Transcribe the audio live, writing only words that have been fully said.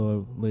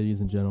Hello,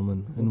 ladies and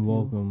gentlemen, and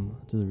welcome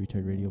to the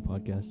Retard Radio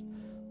Podcast.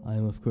 I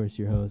am, of course,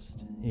 your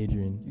host,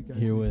 Adrian,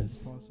 here with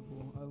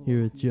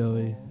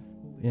Joey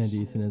and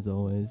Ethan, as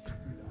always.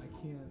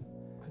 Dude,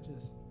 I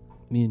just...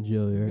 Me and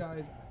Joey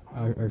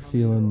are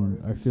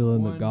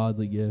feeling the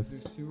godly gift.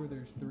 There's two or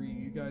there's three.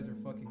 You guys are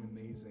fucking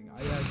amazing.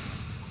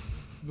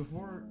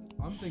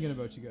 I'm thinking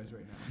about you guys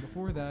right now.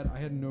 Before that, I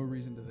had no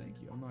reason to thank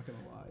you. I'm not gonna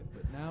lie.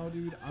 But now,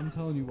 dude, I'm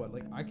telling you what.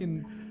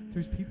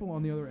 There's people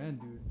on the other end,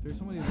 dude. There's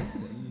somebody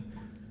listening.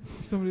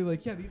 There's somebody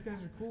yeah, these guys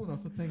are cool enough.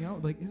 Let's hang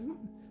out.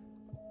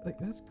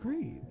 That's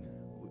great.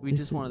 We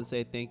just wanted to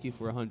say thank you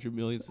for 100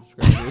 million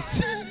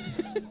subscribers.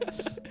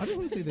 I just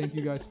want to say thank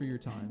you guys for your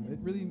time. It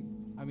really,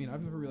 I've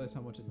never realized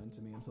how much it meant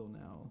to me until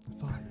now.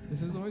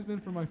 This has always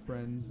been for my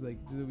friends, so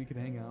that we could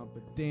hang out.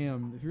 But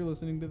damn, if you're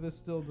listening to this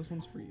still, this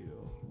one's for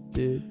you.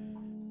 Dude.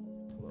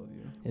 Love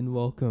you. And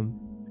welcome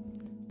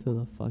to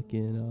the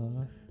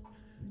fucking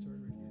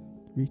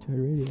Retard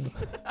Radio.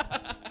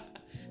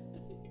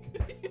 You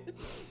couldn't even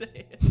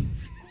say it.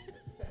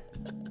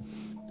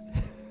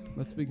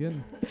 Let's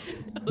begin.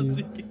 Let's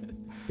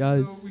begin.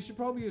 Guys. So we should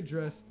probably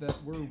address that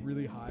we're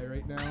really high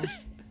right now.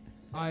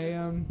 I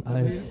am.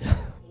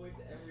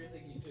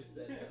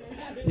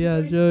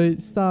 Yeah, Joey,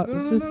 stop.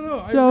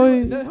 No.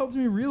 Joey. That helps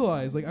me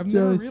realize. I've Joey,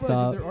 never realized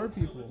stop. that there are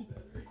people.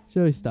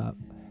 Joey, stop.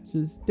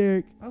 Just,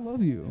 Derek. I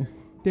love you.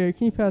 Derek,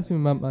 can you pass me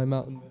my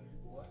Mountain?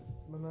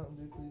 My Mountain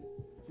Dew,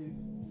 please.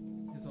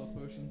 His health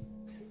potion.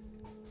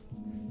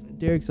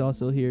 Derek's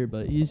also here,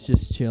 but he's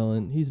just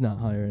chilling. He's not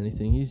high or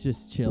anything. He's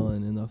just chilling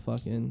in the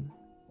fucking...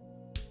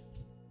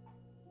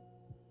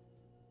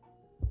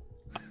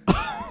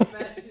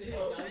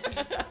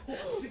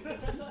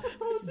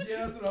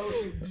 Yeah, that's what I was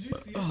thinking. Did you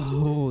see it?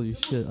 Holy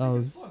shit, I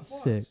was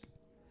sick.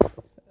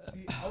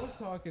 See, I was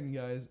talking,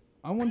 guys.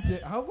 How long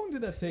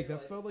did that take?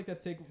 That felt like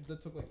that took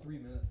 3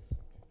 minutes.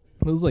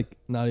 It was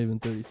not even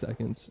 30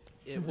 seconds.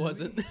 It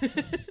wasn't.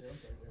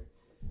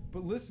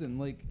 But listen,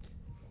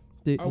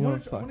 Dude, I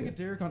want to get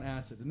Derek on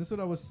acid, and this is what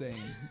I was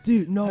saying.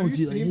 Dude, no, Have you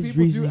dude, seen his people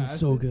do reasoning's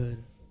so acid?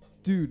 good.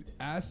 Dude,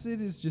 acid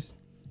is just...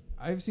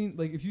 I've seen,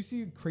 if you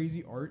see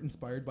crazy art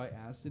inspired by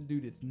acid,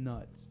 dude, it's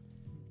nuts.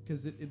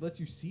 Because it lets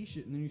you see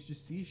shit, and then you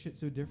just see shit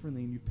so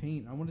differently, and you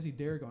paint. I want to see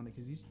Derek on it,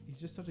 because he's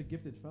just such a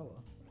gifted fella.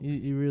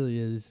 He really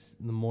is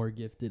the more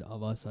gifted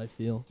of us, I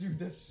feel. Dude,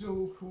 that's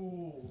so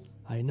cool.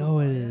 I know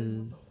it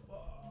is. What the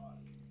fuck?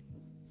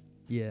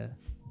 Yeah.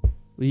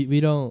 We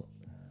don't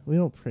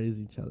praise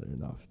each other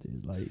enough,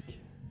 dude. Like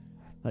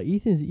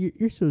Ethan's,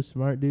 you're so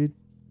smart, dude.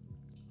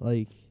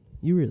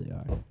 You really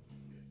are.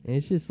 And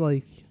it's just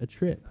a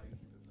trip.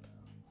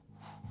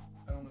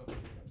 I don't know if I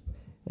can catch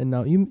that. And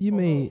now you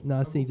may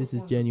not think this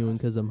is genuine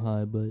because I'm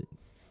high, but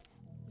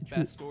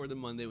Fast forward to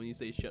Monday when you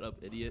say "shut up,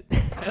 idiot"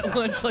 at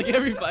lunch,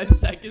 every 5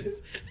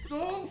 seconds.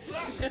 Don't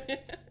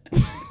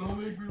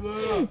make me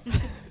laugh.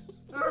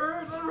 That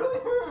hurt. That really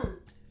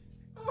hurt.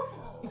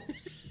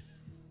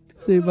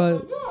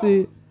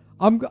 See,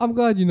 I'm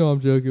glad you know I'm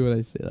joking when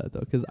I say that though,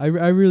 because I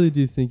really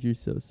do think you're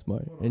so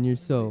smart and you're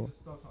so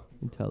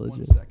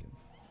intelligent. 1 second.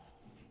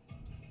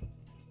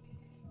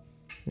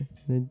 And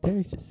then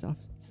Derek's just such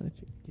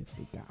a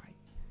gifted guy.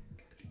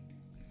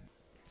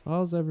 So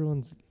how's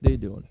everyone's day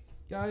doing?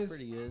 Guys,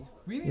 Pretty good.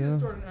 we need to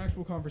start an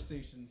actual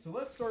conversation. So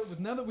let's start with,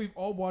 now that we've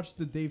all watched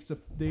the Dave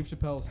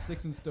Chappelle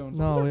Sticks and Stones,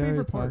 what's our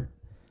favorite part?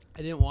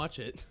 I didn't watch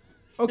it.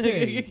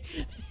 Okay.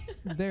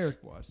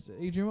 Derek watched it.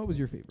 Adrian, what was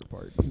your favorite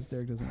part? Since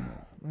Derek doesn't want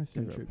to My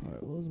favorite contribute.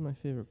 part. What was my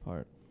favorite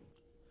part?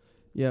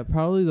 Yeah,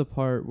 probably the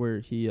part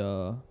where he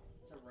the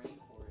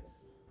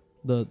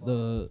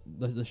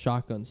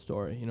shotgun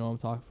story. You know, I'm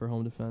talking for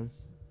home defense.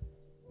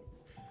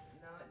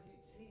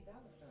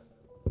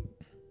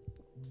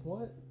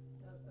 What?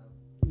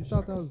 You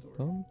thought that was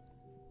dumb?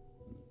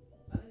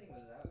 I didn't think it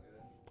was that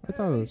good. I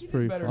thought it was he did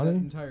pretty better funny. that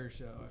entire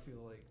show, I feel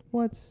like.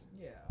 What?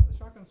 Yeah, the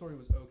shotgun story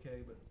was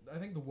okay, but I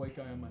think the white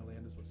guy on my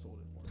land is what sold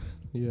it for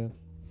me. Yeah.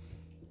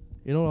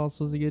 You know what else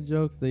was a good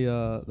joke?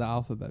 The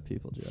alphabet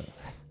people joke.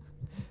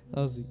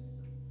 That was.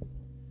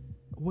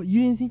 What?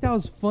 You didn't think that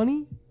was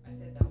funny? I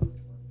said that was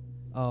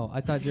funny. Oh,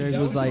 I thought Jared That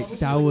was like,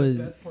 probably that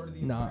the was best part of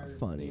the not entire-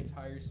 funny. The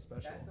entire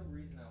special. That's the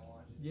reason I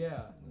watched it. Yeah. Was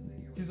that you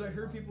were- Because I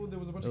heard there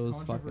was a bunch It of was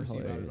fucking controversy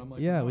about it. hilarious. I'm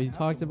like, Yeah, no, we I have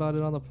talked to about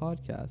it watch on the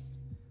podcast.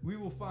 We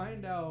will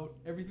find out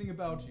everything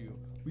about you.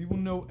 We will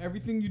know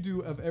everything you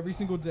do of every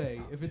single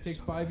day. If it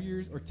takes 5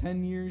 years or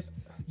 10 years,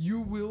 we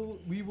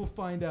will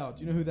find out.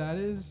 Do you know who that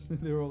is?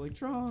 They were all like,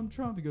 Trump.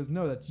 He goes,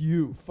 no, that's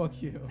you.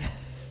 Fuck you.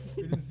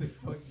 We didn't say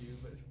fuck you,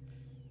 but...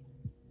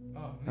 Oh,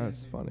 man.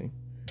 That's funny.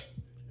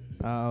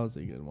 That was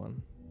a good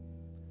one.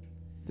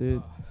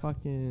 Dude,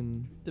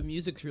 fucking... The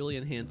music's really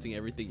enhancing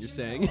everything you're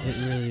saying. It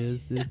really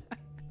is, dude.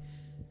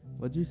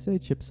 What'd you say,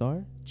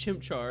 Chipsar?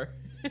 Chimchar.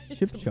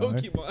 It's a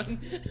Chipchar. Pokemon.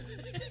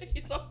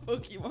 He's on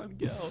Pokemon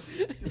Go.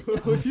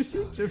 What'd you say,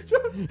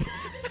 Chipchar?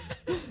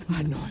 I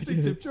had no Did you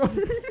idea. say Chipchar?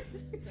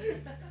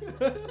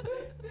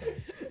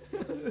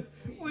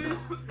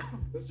 Please.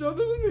 This job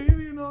doesn't pay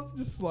me enough.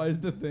 Just slides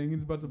the thing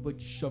and it's about to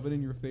shove it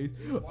in your face.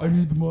 I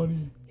need the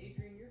money.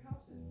 Adrian, your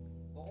house is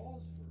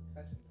balls for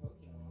catching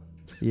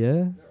Pokemon. Yeah.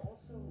 They're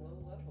also low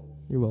level.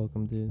 You're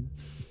welcome, dude.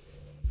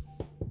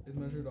 Is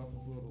measured off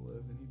of will to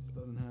live, and he just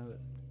doesn't have it.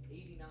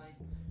 89.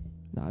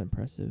 Not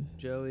impressive.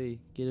 Joey,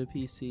 get a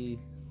PC.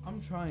 I'm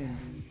trying,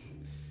 dude.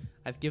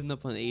 I've given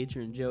up on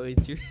Adrian. Joey,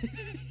 it's your.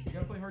 You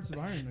gotta play Hearts of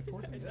Iron. Of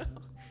course I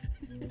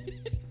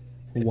did.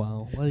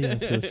 Wow. Why are you gonna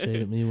throw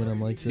shade at me when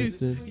I'm like this,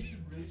 dude? You should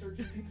really start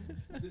drinking.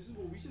 This is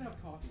what we should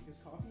have coffee, because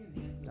coffee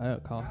enhances. I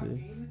got coffee.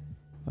 Caffeine,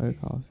 I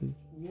got coffee.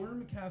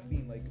 warm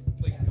caffeine, like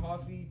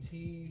coffee,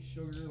 tea,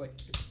 sugar, like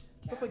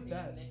stuff like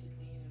that. Caffeine,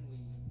 nicotine,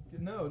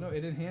 and weed. No,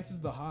 it enhances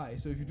the high.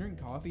 So if you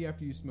drink coffee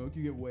after you smoke,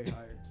 you get way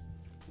higher.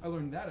 I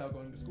learned that out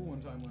going to school one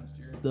time last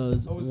year.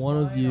 Does I was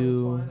one fine, of you?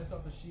 I was fine. I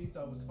stopped the sheets.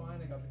 I was fine.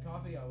 I got the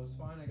coffee. I was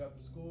fine. I got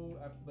to school.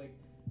 After like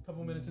a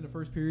couple minutes into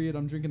first period,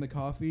 I'm drinking the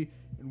coffee,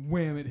 and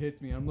wham! It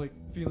hits me. I'm like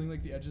feeling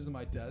like the edges of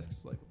my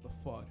desks. Like what the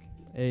fuck,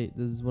 Hey,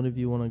 does one of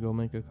you want to go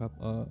make a pot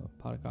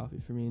of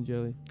coffee for me and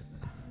Joey?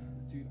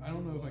 dude? I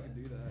don't know if I can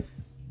do that.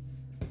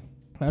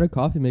 I had a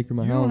coffee maker in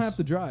my You house. don't have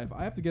to drive.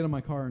 I have to get in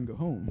my car and go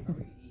home. Are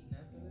we eating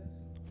after this?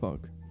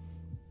 Fuck.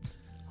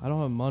 I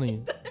don't have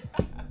money.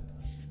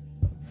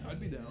 I'd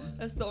be down.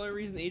 That's the only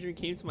reason Adrian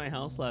came to my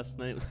house last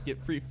night was to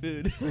get free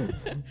food.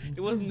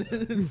 It wasn't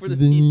for the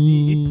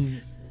PC.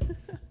 Venice.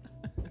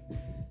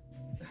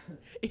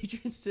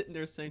 Adrian's sitting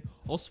there saying,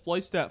 "I'll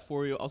splice that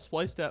for you. I'll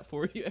splice that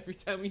for you." Every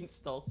time we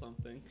install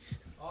something.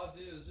 Oh,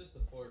 dude, it was just a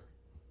fork.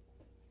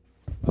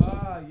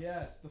 Ah,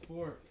 yes, the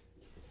fork.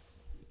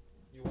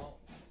 You won't.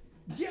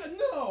 Yeah,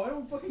 no, I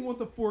don't fucking want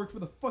the fork for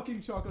the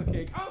fucking chocolate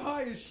cake. I'm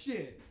high as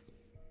shit.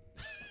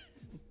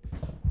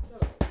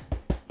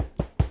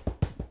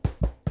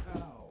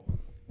 Ow.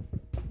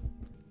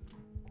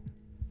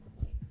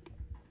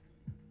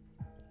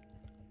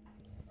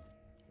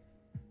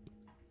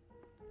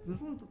 This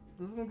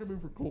one could be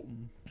for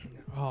Colton.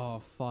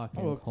 Oh, fucking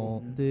love Colt,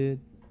 Colton. dude.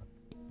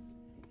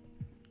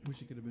 Wish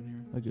he could have been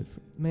here. A good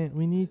man.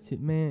 We need to,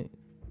 man.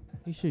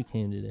 He should have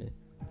came today.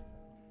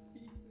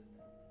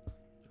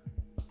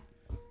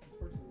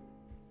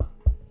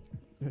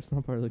 That's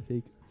not part of the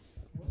cake.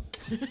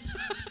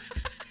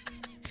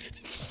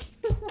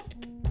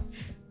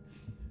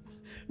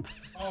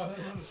 Oh,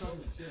 that's not a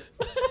chocolate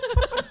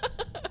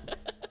chip.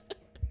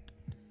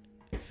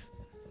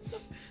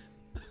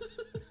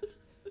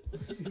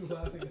 You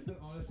laughing? It's an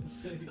honest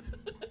mistake.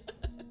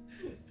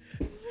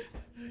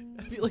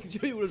 I feel like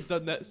Joey would have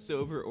done that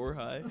sober or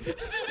high.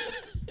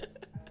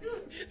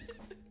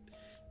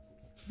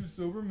 Dude,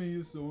 sober me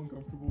is so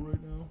uncomfortable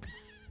right now.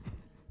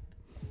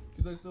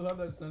 Because I still have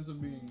that sense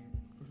of being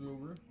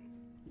sober.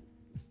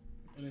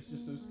 And it's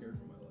just so scared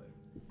for my life.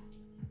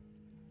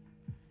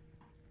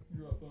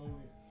 You're a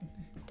phony.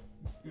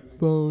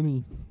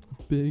 Phony.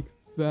 Big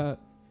fat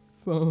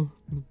phony.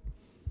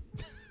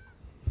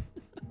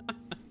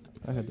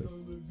 I had to.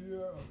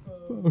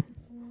 Phony.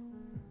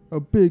 A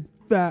big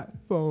fat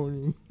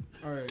phony.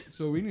 Alright,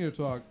 so we need to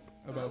talk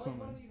Can I about light something.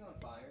 one of these on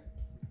fire?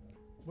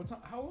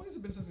 How long has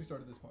it been since we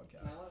started this Can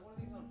I podcast? light one of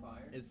these on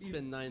fire? It's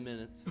been 9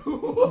 minutes.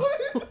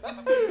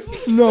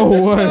 What? No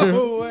way.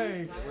 No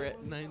way. Can I We're light at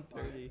one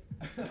of these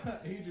on fire?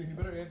 9:30. Adrian, you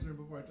better answer it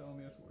before I tell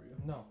him yes for you.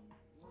 No.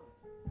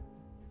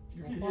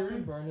 You can hear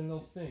him? burn and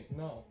they'll stink.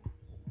 No.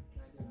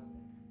 Can I do it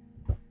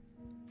on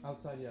there?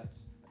 Outside, yes.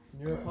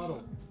 Near a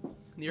puddle.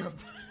 Near a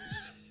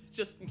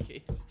just in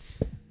case.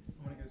 I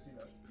want to go see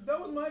that. That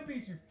was my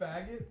piece, you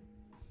faggot.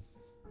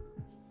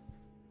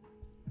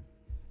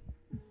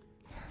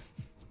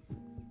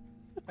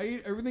 I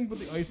ate everything but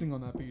the icing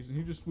on that piece, and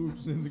he just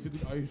swoops in to get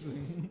the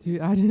icing.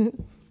 Dude, I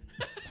didn't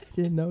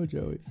know,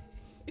 Joey.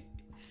 I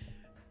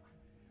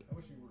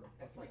wish you were a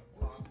That's fucking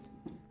like horse.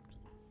 toxic.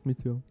 Me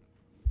too.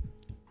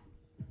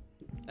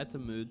 That's a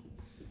mood.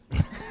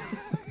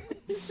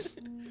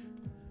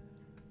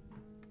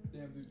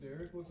 Damn, dude,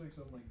 Derek looks like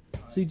some like.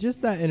 See,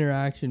 just that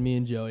interaction me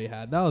and Joey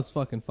had, that was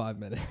fucking 5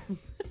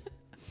 minutes.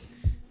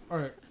 All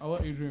right, I'll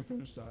let Adrian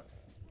finish that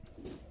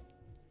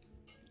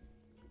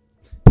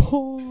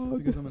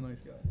because I'm a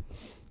nice guy.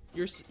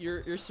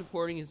 You're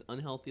supporting his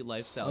unhealthy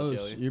lifestyle, Oh,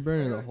 Joey. you're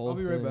burning the Alright, whole I'll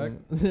be right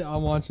thing.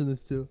 I'm watching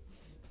this too.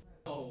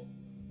 Oh.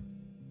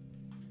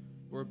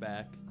 We're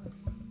back.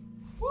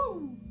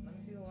 Woo! Let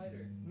me see the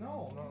lighter.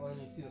 No, I'm not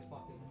letting you see the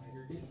fucking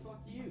lighter, dude.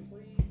 Fuck you.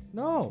 Please,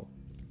 No,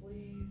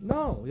 please,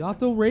 no. Y'all have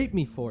to rape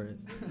me for it.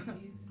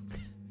 please.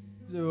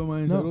 So am I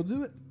No. entitled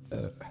to it? I'm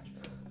So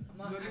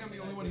I think I'm the actually only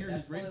gonna one do here it.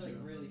 who's That's raped probably, you.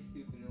 like, really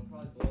stupid. It'll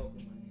probably blow up in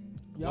my hand.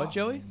 Yeah. What,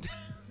 Joey?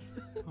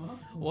 Huh?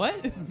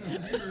 What? You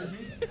heard me?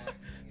 An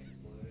accident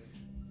exploded.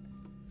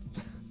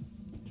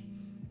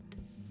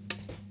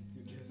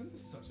 Dude, isn't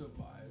this such a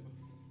vibe?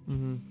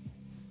 Mm-hmm.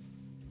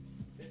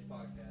 This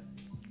podcast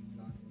is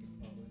not going to be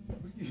published.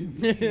 What do you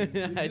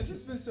mean? This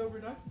has been so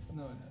productive.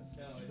 No, it has.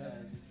 No, it That's-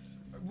 hasn't.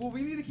 Well,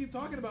 we need to keep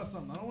talking about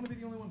something. I don't want to be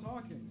the only one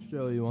talking.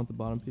 Joey, you want the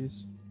bottom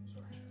piece?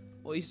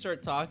 Well, you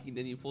start talking,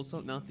 then you pull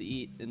something out to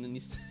eat, and then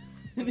and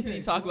Okay, then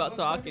you so talk about let's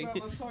talking.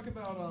 Let's talk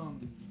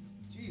about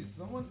Jeez,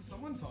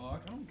 someone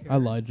talk. I don't care. I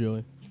lied,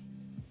 Joey.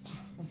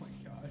 Oh my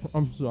gosh.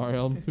 I'm sorry,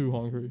 I'm too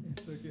hungry.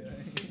 It's okay.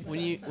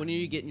 when are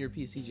you getting your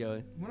PC,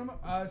 Joey? When am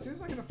I, as soon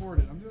as I can afford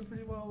it, I'm doing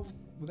pretty well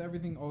with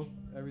everything, all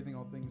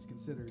things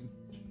considered.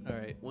 All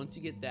right. Once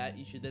you get that,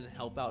 you should then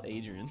help out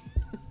Adrian.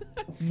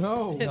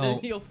 No. And then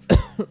he'll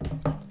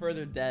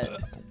further debt.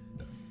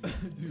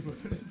 Dude, what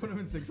if I just put him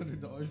in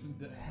 $600 in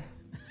debt?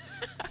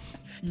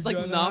 It's You're like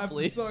gonna have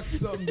Monopoly. to suck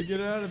something to get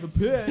out of the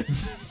pit.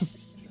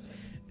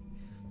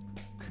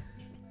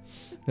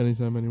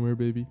 Anytime, anywhere,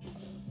 baby.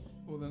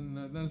 Well,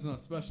 then that's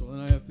not special. Then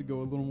I have to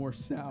go a little more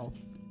south.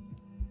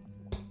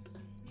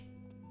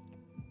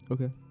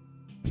 Okay.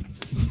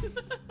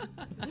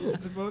 You're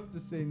supposed to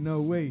say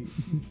no. Wait.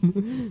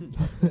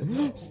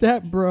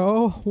 Step,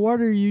 bro.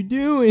 What are you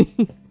doing?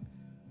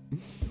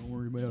 Don't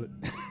worry about it.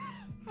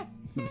 I'm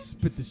gonna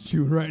spit this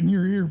chew right in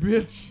your ear,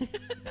 bitch.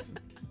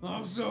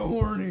 I'm so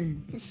horny.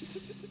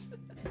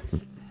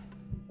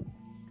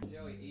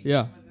 Joey, Adrian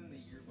Yeah. was in the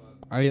yearbook.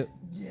 Are you?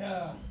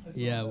 Yeah.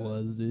 Yeah, it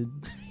was, dude.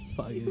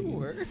 You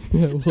were?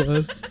 Yeah, it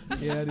was.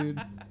 Yeah,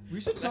 dude. We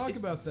should talk Nice.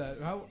 about that.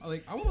 How I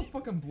want to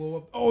fucking blow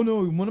up. Oh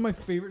no! One of my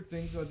favorite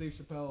things about Dave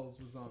Chappelle's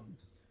was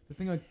the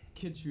thing on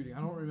kid shooting. I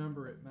don't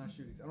remember it. Mass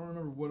shootings. I don't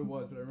remember what it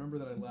was, but I remember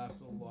that I laughed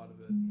a lot of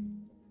it.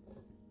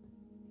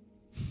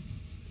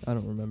 I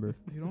don't remember.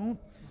 You don't?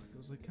 Fuck, it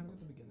was like kind of at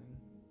the beginning.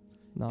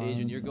 Nah,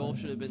 Adrian, I'm your goal sorry.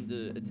 should have been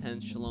to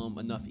attend Shalom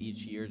enough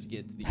each year to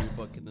get to the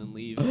yearbook and then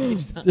leave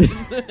each time. Dude,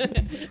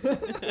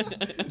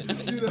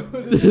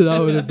 Dude, that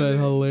would have been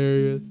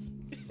hilarious.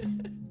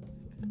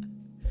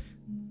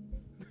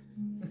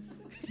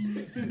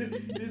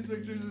 His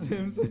pictures is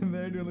him sitting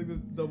there doing like the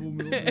double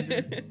middle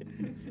fingers.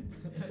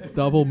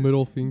 Double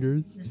middle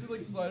fingers. You should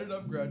like slide it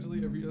up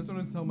gradually every year. That's what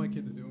I tell my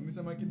kid to do. I'm gonna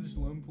send my kid to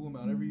Shalom, pull him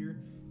out every year.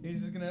 And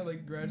he's just gonna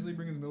like gradually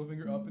bring his middle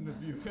finger up into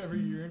view every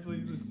year until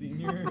he's a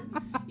senior.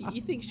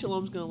 You think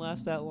Shalom's gonna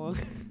last that long?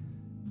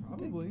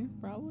 Probably.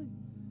 Probably.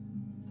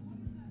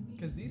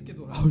 Because these kids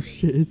will have Oh kids.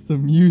 shit, it's the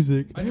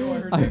music. I know, I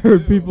heard I that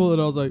heard too. people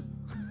and I was like,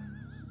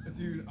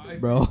 Dude,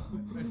 Bro.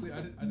 Actually,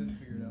 I didn't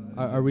figure it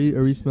out. are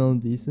we smelling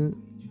decent?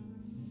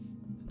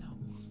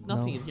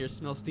 Nothing No. in here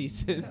smells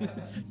decent.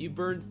 You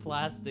burned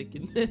plastic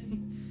and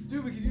then.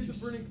 Dude, we could use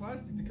the burning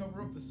plastic to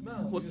cover up the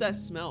smell. What's that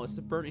smell? It's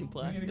the burning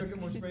We need to plastic. go get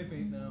more spray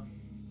paint now.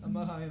 I'm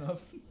not high enough.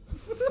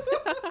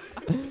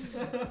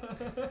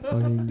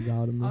 Fucking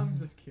got him. I'm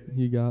just kidding.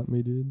 You got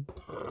me, dude.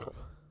 I know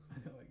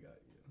I got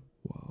you.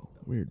 Whoa,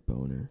 weird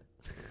boner.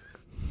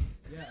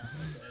 Yeah.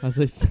 As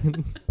I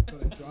said, But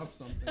I dropped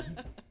something.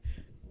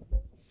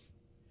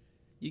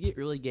 You get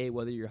really gay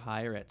whether you're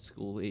high or at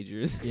school,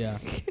 Adrian. yeah.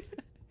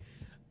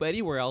 But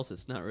anywhere else,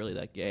 it's not really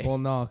that gay. Well,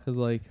 no, cause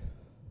like,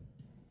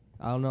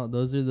 I don't know.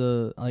 Those are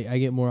the like I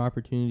get more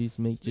opportunities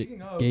to make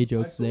Speaking of, gay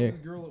jokes I told there. this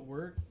girl at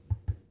work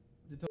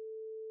to tell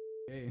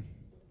gay.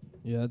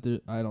 Yeah,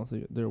 I don't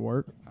think their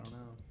work. I don't know.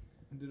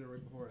 I did it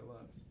right before I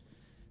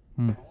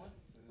left.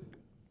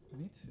 Hmm.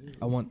 Me too.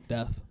 I want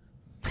death.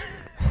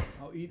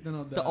 I'll eat, then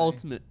I'll die. The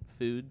ultimate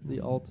food. The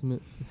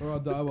ultimate. Or I'll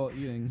die while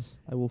eating.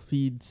 I will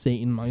feed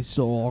Satan my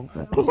soul.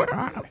 I found.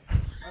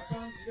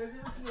 You guys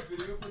ever seen the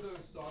video for the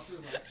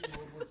soccer match in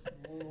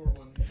World War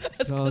One?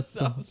 That's No, gonna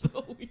stop. sound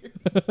so weird.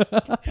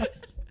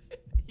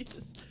 You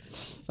just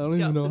I don't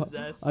got even know.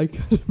 possessed. I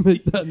could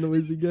make that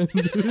noise again,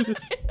 dude.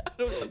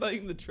 I'm not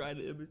even gonna try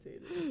to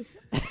imitate it.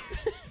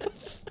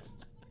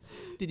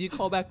 Did you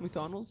call back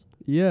McDonald's?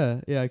 Yeah.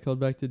 I called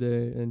back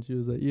today, and she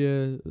was like,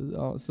 "Yeah,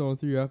 someone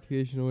threw your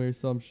application away or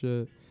some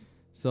shit."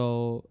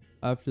 So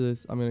after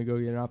this, I'm gonna go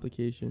get an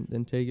application,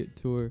 then take it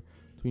to her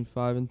between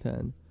 5 and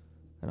 10,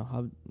 and I'll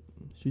have.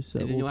 She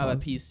said, And then we'll you'll have a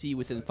call- PC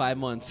within 5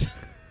 months.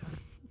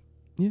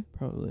 Yeah,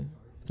 probably.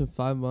 So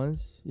 5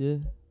 months. Yeah,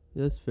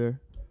 that's fair.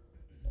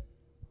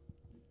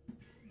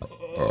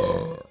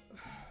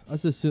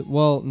 That's just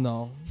well,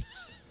 no,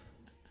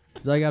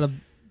 cause I gotta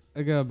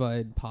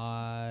buy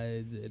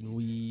pies and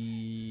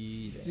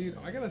weed. Dude,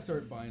 I gotta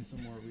start buying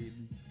some more weed.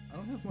 I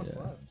don't have much Yeah.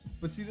 left.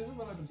 But see, this is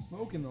what I've been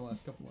smoking the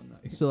last couple of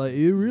nights. So like,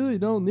 you really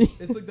don't need.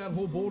 It's like that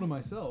whole bowl to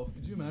myself.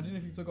 Could you imagine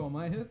if you took all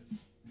my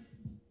hits?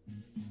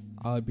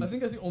 I'd be. I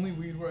think that's the only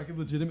weed where I could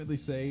legitimately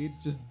say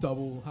just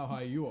double how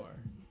high you are.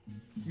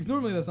 Because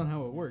normally that's not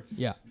how it works.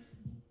 Yeah.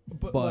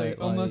 But, But, like,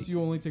 unless like,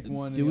 you only take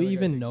one. and Do the we other guy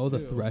even takes know the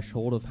two.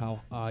 threshold of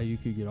how high you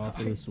could get off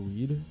of this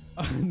weed?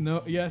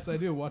 No. Yes, I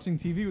do. Watching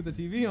TV with the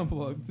TV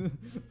unplugged.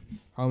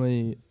 How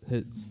many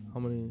hits? How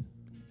many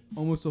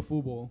Almost a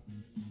full bowl.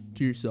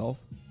 to yourself?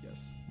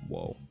 Yes.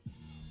 Whoa.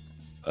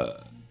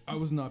 I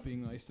was not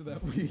being nice to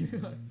that weed.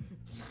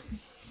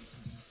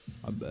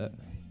 I bet.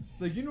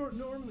 Like you know,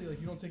 normally like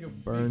you don't take a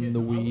big Burn hit. the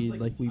No, I was, weed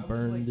like we I was,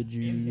 burn the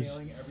Jews.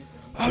 Inhaling everything.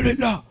 How did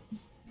not?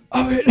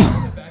 How did I not?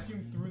 had a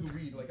vacuum through the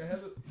weed. Like I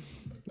had the,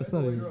 That's I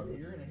had not the even- lighter up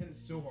here, and I hit it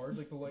so hard,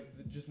 like the light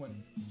that just went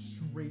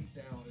straight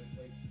down,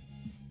 and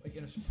like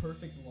in a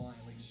perfect line,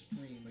 like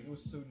stream. Like it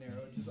was so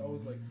narrow. It just I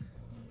was like,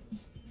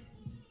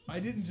 I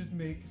didn't just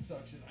make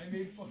suction. I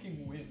made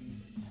fucking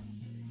wind.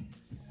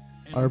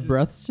 And Our I'm just-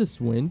 breaths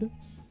just wind?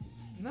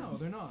 No,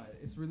 they're not.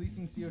 It's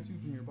releasing CO2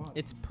 from your body.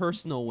 It's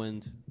personal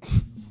wind.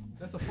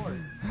 That's a fart.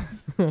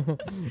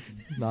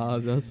 Nah,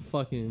 that's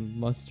fucking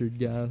mustard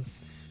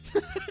gas.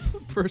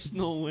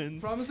 Personal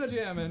wind. From the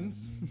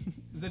Germans.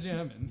 The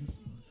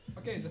Germans.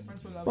 Okay, the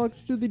French will love.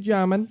 Fucks to the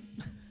German.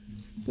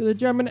 To the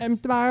German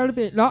Empire of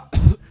Hitler.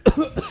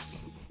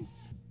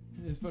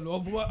 It's from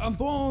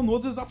Anton,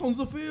 what is that on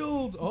the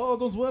field? Oh,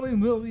 don't worry,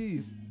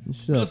 Millie.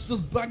 Shut That's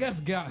just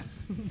baguette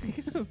gas.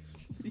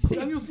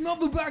 Can you smell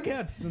the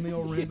baguettes? And they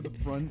all ran to the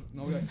front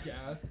and all got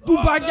gas. Do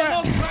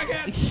baguette!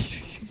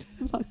 baguette!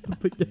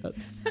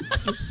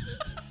 baguettes!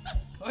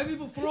 I need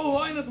to throw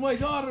wine at my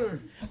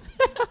daughter.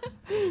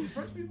 Do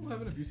French people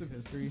have an abusive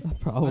history?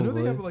 Probably. I know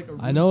they have like a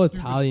really I know stupid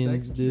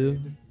Italians sex do.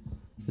 trade.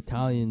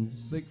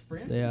 Italians. Like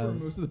France They is where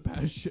have- most of the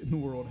bad shit in the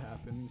world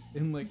happens.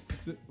 In like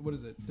what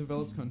is it?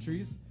 Developed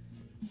countries.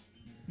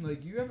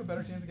 Like you have a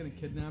better chance of getting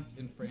kidnapped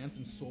in France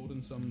and sold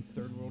in some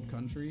third world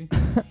country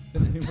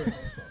than anywhere else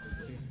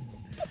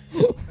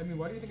probably. I mean,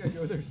 why do you think I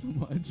go there so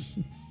much?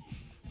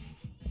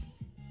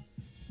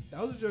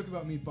 That was a joke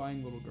about me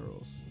buying little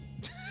girls.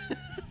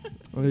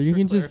 Or you Sure,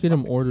 can just get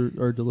them clarify. ordered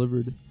or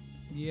delivered.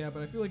 Yeah,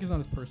 but I feel like it's not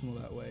as personal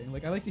that way.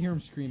 Like I like to hear them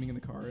screaming in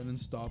the car and then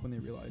stop when they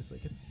realize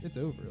like it's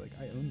over. Like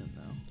I own them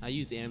now. I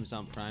use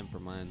Amazon Prime for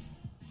mine.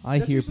 I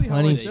That's hear usually how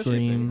plenty that's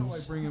usually how I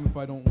screams. bring them if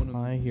I don't want them.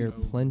 I hear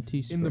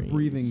plenty screams. in the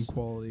breathing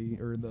quality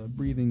or the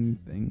breathing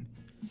thing.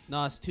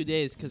 No, it's 2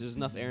 days because there's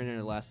enough air in there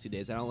the last 2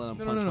 days. I don't let them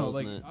No, punch no, no, no. holes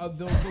Like in it.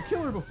 they'll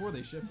kill her before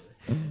they ship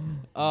her.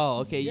 Oh,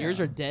 okay. Yeah. Yours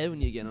are dead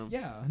when you get them.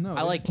 Yeah, no.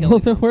 I like it's- killing Well,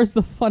 then them. where's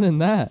the fun in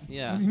that?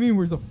 Yeah. What do you mean?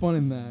 Where's the fun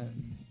in that?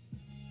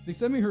 They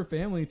send me her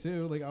family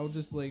too. Like I'll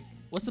just like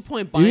What's the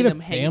point You buying need them,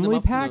 a hanging them family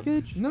up in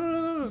the- package?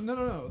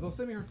 no. They'll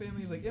send me her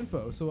family's like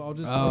info. So I'll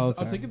just Oh, I'll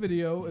okay. take a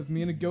video of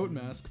me in a goat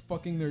mask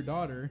fucking their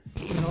daughter,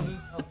 and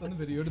I'll send the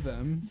video to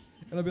them,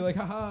 and I'll be like,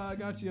 haha, I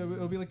got you.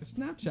 It'll be like the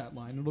Snapchat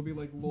line. It'll be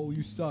like, lol,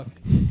 you suck.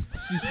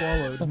 She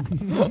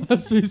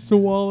swallowed. She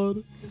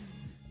swallowed.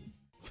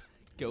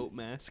 Goat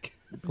mask.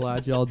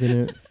 Glad y'all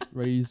didn't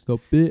raise the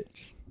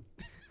bitch.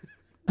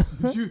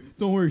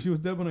 Don't worry, she was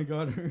dead when I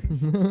got her.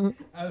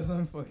 As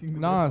I'm fucking. The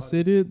Nah, dead body.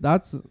 see, dude,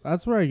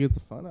 that's where I get the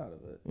fun out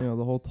of it. You know,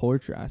 the whole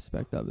torture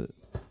aspect of it.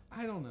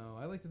 I don't know.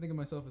 I like to think of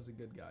myself as a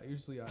good guy.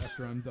 Usually,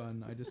 after I'm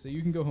done, I just say,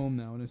 "You can go home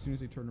now." And as soon as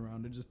they turn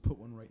around, I just put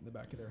one right in the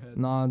back of their head.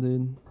 Nah,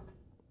 dude.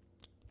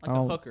 Like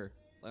Oh. a hooker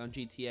like on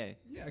GTA.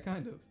 Yeah,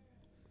 kind of.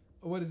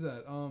 What is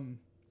that? I'm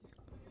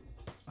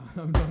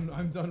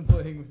done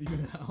playing with you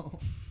now.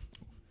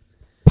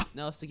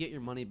 No, it's to get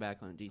your money back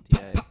on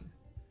GTA.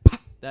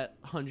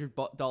 That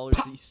 $100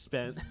 that you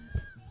spent.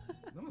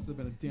 That must have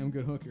been a damn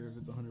good hooker if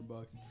it's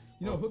 $100.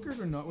 You know, hookers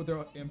are not what they're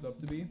amped up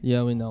to be.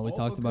 Yeah, we know. We All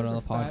talked about it on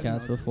the hookers are fat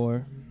and podcast ugly.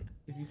 before.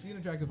 If you see an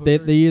attractive They're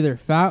hooker, either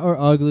fat or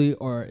ugly,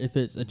 or if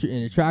it's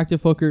an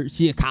attractive hooker,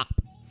 she a cop.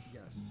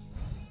 yes.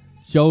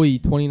 Joey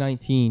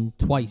 2019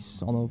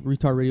 twice on the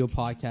Retard Radio That's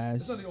not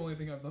podcast. the only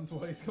thing I've done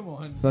twice. Come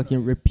on. Fucking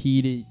Nice.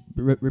 repeated.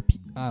 Repeat.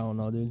 I don't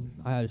know, dude.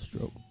 I had a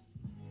stroke.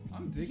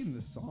 I'm digging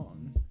this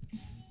song.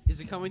 Is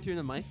it coming through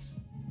the mics?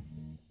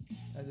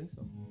 I think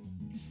so.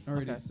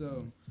 Alrighty, Okay.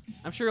 so.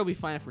 I'm sure it'll be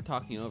fine if we're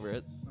talking over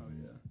it. Oh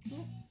yeah. It's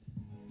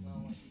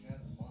not like you guys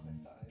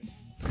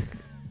are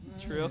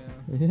monetized. True.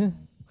 Yeah. Yeah.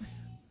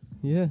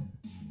 Yeah.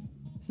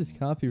 This is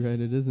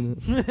copyrighted, isn't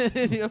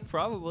it? Yeah,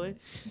 probably.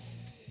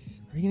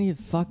 Are we gonna get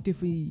fucked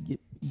if we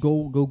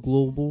go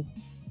global?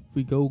 If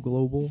we go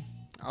global?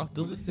 I'll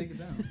We'll delete just take it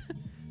down.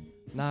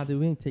 Nah, dude,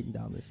 we ain't taking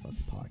down this fucking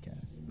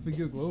podcast. If we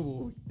go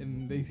global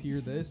and they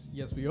hear this,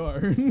 yes, we are.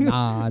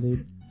 Nah,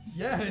 dude.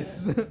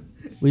 Yes.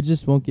 We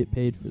just won't get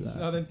paid for that.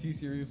 Now then, T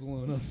Series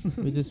will own us.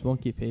 We just won't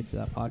get paid for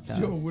that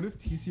podcast. Yo, what if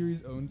T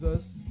Series owns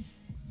us,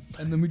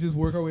 and then we just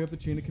work our way up the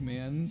chain of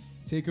command,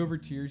 take over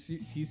T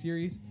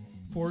Series,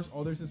 force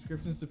all their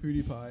subscriptions to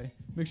PewDiePie,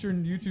 make sure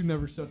YouTube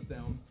never shuts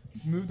down,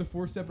 move to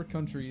 4 separate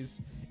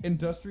countries,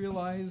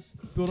 industrialize,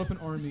 build up an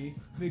army,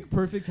 make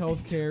perfect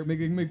healthcare,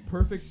 make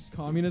perfect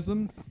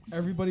communism.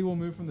 Everybody will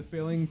move from the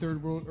failing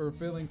third world or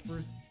failing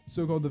first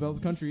so-called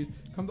developed countries,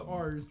 come to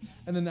ours,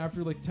 and then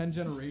after like 10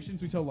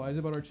 generations, we tell lies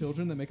about our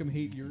children that make them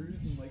hate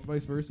yours, and like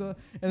vice versa.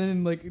 And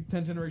then like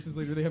 10 generations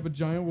later, they have a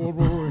giant world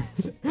war,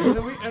 and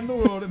then we end the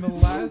world, and the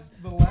last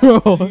Bro.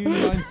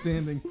 gene line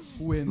standing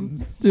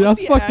wins. Dude, What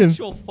that's the fucking.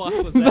 actual fuck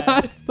was that?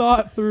 That's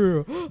thought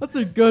through. That's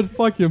a good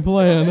fucking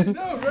plan.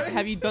 No, right?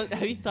 Have you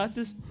thought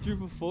this through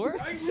before?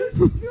 I just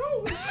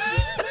no.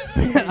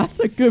 That's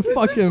a good Listen,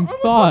 fucking I'm a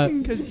thought.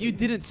 fucking- Because you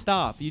didn't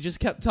stop. You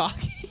just kept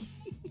talking.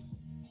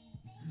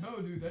 No,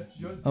 dude, that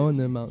just. Oh, and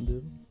then Mountain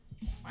Dew.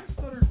 I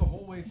stuttered the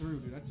whole way through,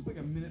 dude. I took like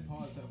a minute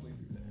pause halfway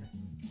through there.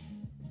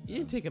 You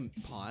didn't take a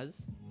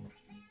pause.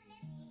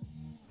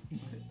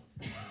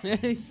 You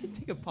didn't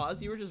take a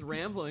pause. You were just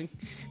rambling.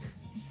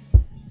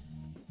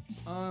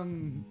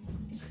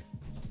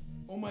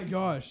 Oh my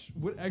gosh.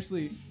 What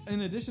actually,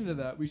 in addition to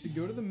that, we should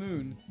go to the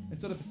moon and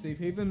set up a safe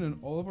haven and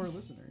all of our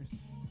listeners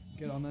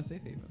get on that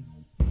safe haven.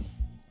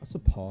 That's a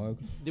pog.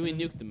 Then we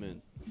nuked the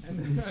moon. And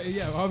then,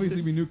 yeah,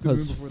 obviously we nuked the moon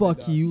Because before fuck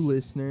they died. you,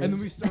 listeners. And then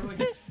we start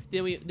like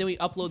Then we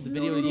upload the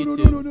video no, to no,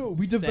 YouTube. no.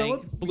 We saying,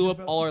 develop blew up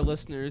all our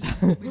listeners.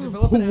 we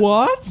develop an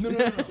What? No.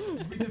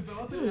 We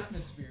develop an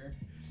atmosphere.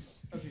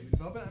 Okay, we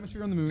develop an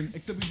atmosphere on the moon,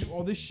 except we do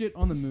all this shit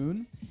on the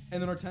moon,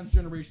 And then our 10th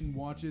generation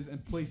watches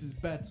and places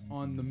bets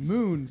on the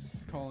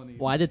moon's colonies.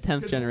 Why the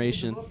 10th 'Cause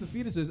generation? We'll develop the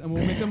fetuses and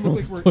we'll make them look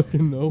like we're.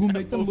 Fucking We'll no.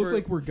 make them look Over-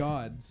 like we're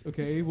gods.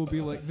 Okay, we'll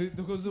be like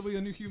because there'll be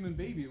a new human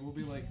baby. It will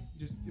be like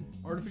just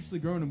artificially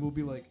grown, and we'll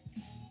be like,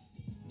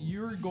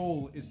 your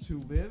goal is to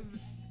live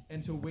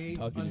and to wait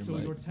Talk in your until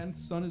mic. your 10th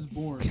son is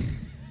born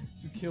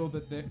to kill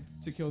their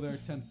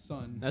 10th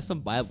son. That's some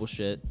Bible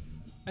shit.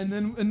 And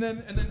then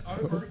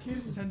our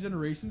kids 10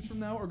 generations from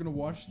now are gonna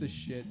watch this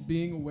shit,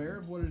 being aware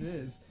of what it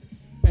is,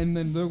 and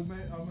then I'll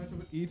match up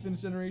with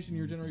Ethan's generation,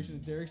 your generation,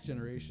 and Derek's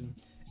generation.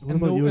 What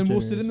And, about your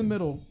we'll sit in the generation?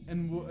 middle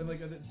and we'll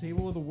like at the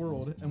table of the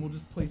world, and we'll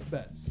just place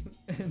bets.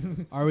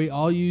 And Are we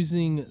all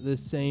using the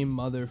same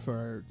mother for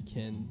our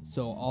kin?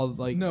 So all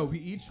like. no, we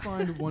each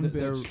find one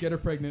They're- bitch, get her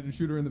pregnant, and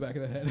shoot her in the back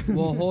of the head.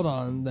 Well, hold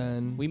on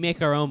then. We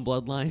make our own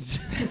bloodlines.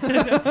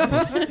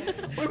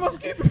 we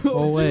must keep.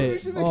 Oh, wait, we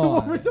should make hold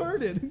them all on.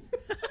 retarded.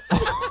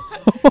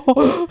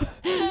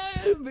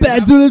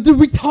 Bad to the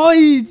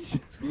retards.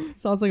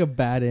 Sounds like a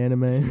bad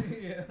anime.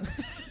 Yeah.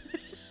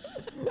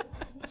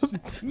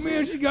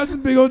 Man, she got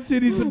some big old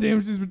titties, but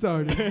damn, she's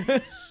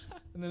retarded.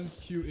 And then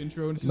cute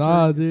intro, and it's just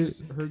Nah, her, dude. It's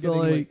just her So,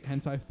 getting like,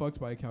 hentai fucked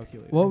by a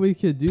calculator. What we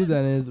could do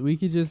then is we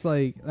could just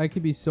like that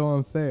could be so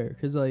unfair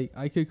because like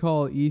I could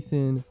call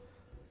Ethan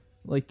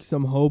like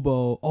some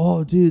hobo.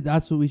 Oh, dude,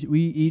 that's what we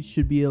each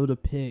should be able to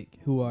pick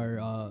who our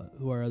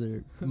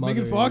other mother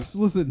Megan is. Fox,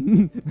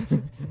 listen.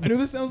 I know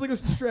this sounds like a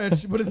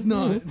stretch, but it's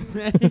not.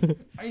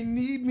 I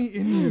need me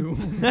in you.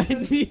 I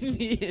need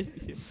me in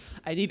you.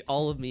 I need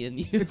all of me in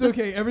you. It's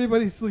okay.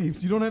 Everybody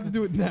sleeps. You don't have to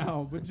do it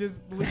now, but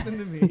just listen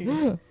to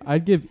me.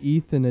 I'd give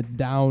Ethan a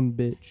down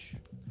bitch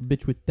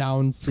with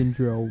Down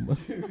syndrome.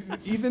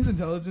 Ethan's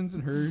intelligence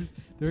and hers,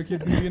 their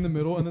kid's gonna be in the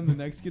middle, and then the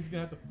next kid's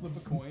gonna have to flip a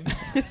coin.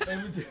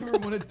 And whichever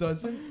one it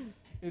doesn't,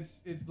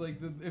 it's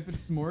like if it's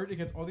smart, it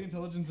gets all the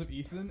intelligence of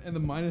Ethan and the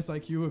minus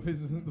IQ of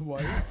his the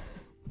wife.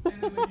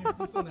 And then like, he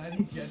flips on that,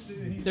 he gets it.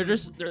 And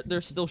he's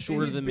They're still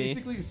shorter he's than me.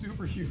 basically a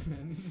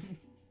superhuman.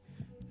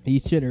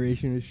 Each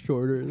generation is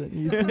shorter than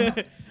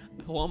Ethan.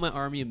 I want my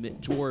army of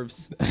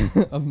dwarves.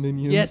 Of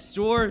minions. Yes,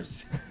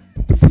 dwarves.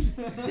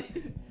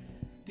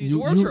 Dude, You-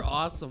 dwarves you- are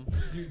awesome.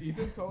 Dude,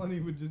 Ethan's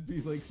colony would just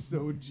be like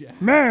so jacked.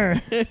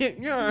 Meh. you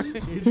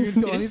Adrian's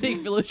colony. just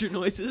make villager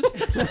noises.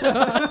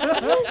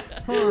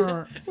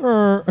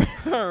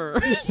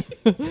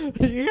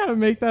 You gotta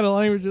make that a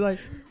language. You're like,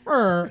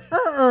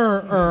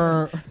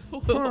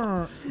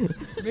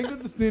 Make that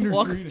the standard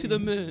Welcome greeting. to the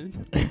moon.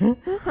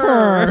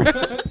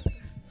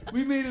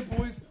 We made it,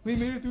 boys. We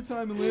made it through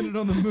time and landed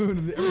on the moon.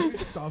 And everybody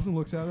stops and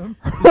looks at him.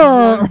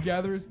 The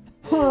gathers.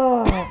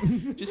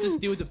 Just this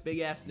dude with a big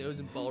ass nose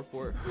and bald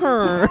fort.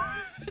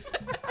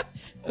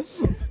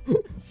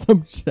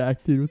 Some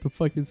jack dude with a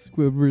fucking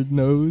squibbered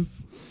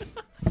nose.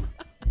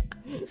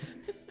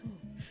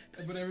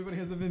 But everybody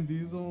has a Vin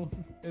Diesel,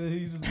 and then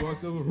he just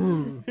walks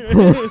over.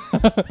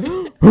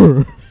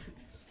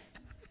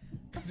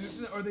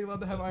 Are they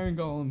allowed to have iron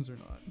golems or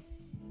not?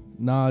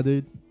 Nah,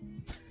 dude.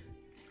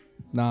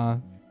 Nah.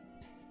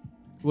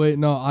 Wait,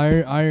 no.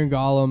 Iron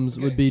golems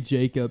Okay. would be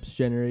Jacob's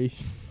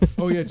generation.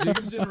 Oh yeah,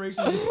 Jacob's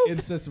generation is the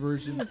incest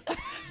version.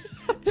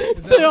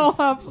 They all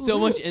have So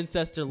much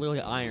incest, they're literally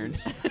iron.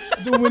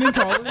 The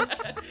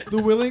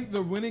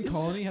winning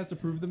colony has to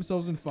prove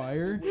themselves in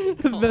fire.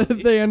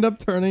 they end up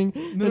turning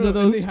No, into and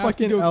those they have to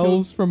fucking go kill-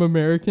 elves from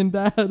American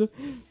Dad.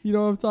 You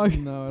know what I'm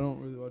talking? No, I don't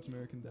really watch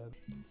American Dad.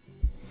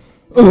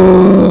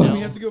 Ugh. And we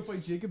have to go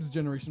fight Jacob's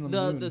generation on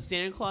the moon. The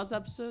Santa Claus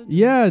episode.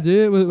 Yeah,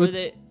 dude. Where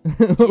they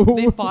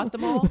fought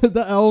them all?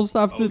 The elves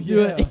have to Oh,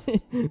 do it.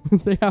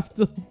 They have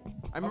to.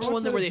 I remember watched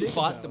one that where at they Jacob's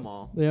fought house. them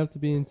all. They have to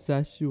be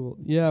incestual.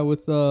 Yeah,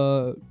 with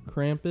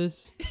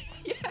Krampus.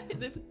 Yeah,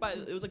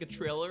 it was like a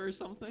trailer or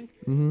something.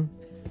 Mm-hmm.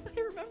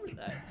 I remember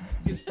that.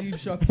 Get Steve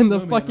shot And the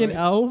snowman, fucking right?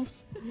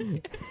 elves.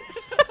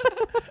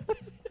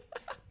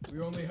 We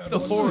only had The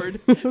one horde.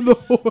 life. The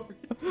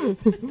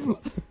horde.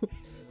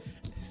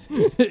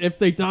 If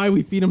they die,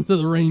 we feed them to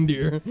the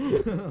reindeer.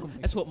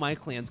 That's what my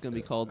clan's gonna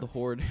be called, the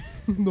Horde.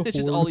 The It's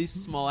just horde. all these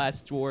small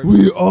ass dwarves.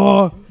 We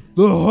are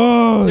the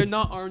horde. They're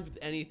not armed with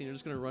anything. They're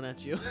just gonna run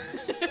at you.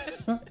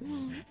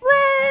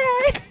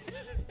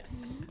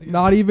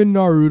 Not even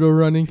Naruto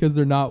running because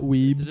they're not They're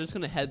weebs. just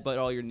gonna headbutt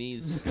all your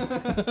knees.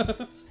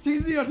 Take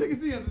his knee out, take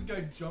his knee out. This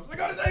guy jumps. I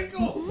got his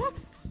ankle.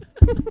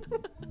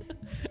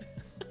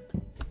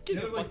 Get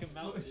Instead the of like fucking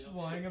mouth.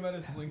 flying him out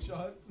of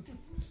slingshots.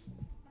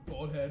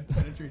 Bald head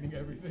penetrating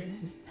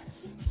everything.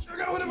 I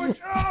got one in my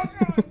jaw.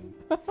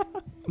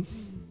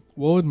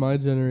 What would my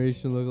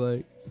generation look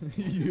like?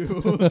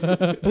 You.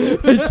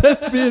 It'd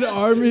just be an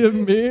army of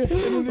me.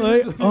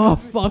 Like, oh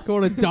fuck, I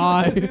want to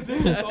die.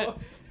 They just all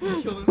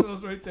just kill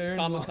themselves right there. and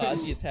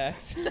Kamikaze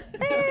attacks.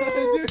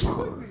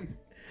 Dude,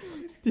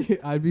 Dude,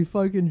 I'd be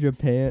fucking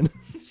Japan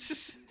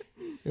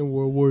in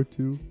World War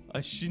II.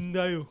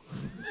 Ashindayo.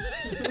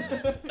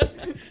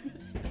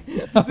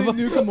 they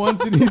nuke him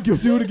once and he'd go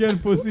do it again,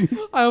 pussy.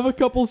 I have a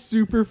couple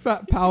super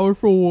fat,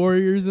 powerful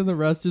warriors, and the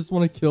rest just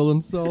want to kill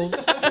themselves.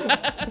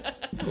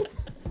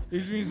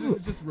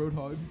 Adrian's just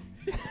roadhogs.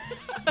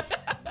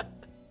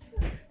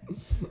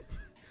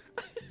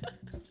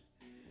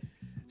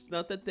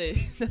 not that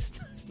they.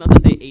 It's not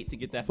that they ate to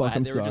get that Fuck, fat.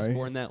 I'm They were just sorry.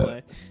 born that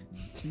way.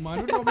 Mine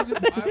would probably just.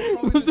 I would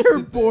probably just They're sit there.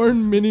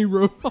 born mini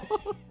robots.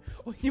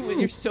 When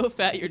you're so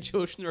fat, your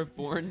children are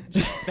born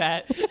just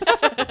fat,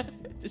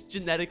 just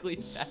genetically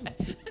fat.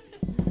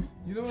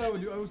 You know what I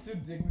would do? I would so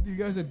dick with you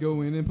guys. I'd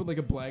go in and put like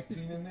a black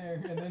teen in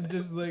there, and then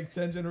just like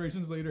 10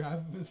 generations later, half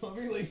of his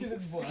population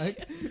is black.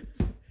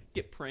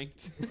 Get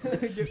pranked.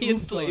 Get He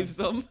enslaves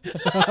them.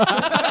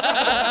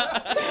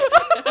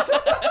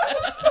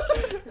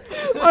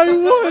 I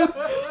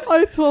would.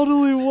 I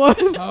totally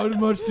would. How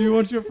much do you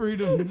want your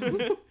freedom?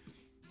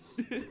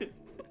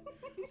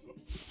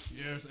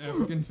 Yes,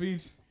 African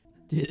feet.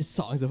 Dude, this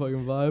song's a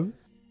fucking vibe.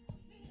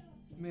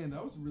 Man,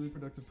 that was a really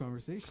productive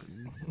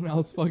conversation. That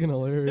was fucking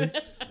hilarious.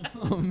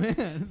 Oh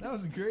man, that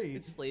was great.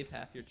 Enslave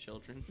half your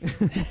children.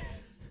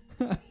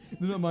 They're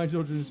not my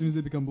children as soon as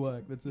they become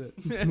black. That's it.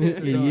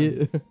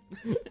 Idiot.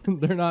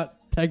 They're not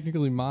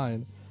technically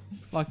mine.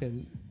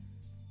 Fucking.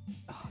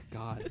 Oh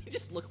God. They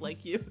just look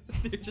like you.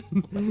 They're just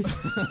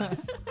black.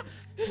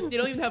 They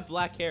don't even have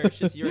black hair. It's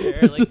just your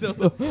hair. Like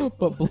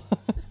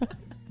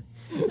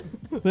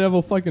But they have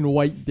a fucking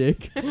white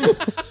dick.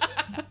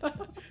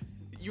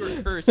 you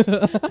were cursed.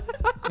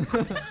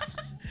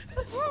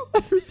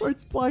 Every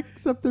part's black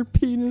except their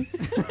penis.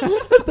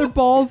 Their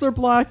balls are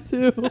black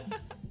too.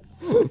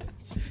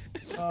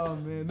 Oh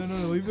man, no,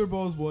 leave their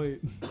balls white.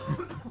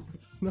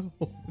 No.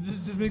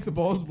 Just make the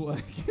balls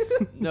black.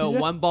 No, Yeah.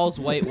 one ball's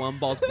white, one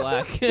ball's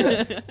black.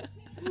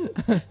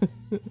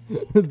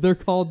 They're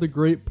called the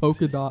Great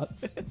Polka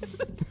Dots.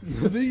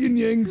 The Yin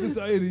Yang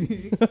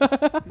Society.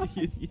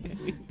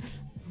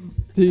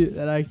 Dude,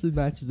 that actually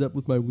matches up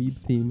with my weeb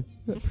theme.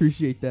 I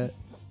appreciate that.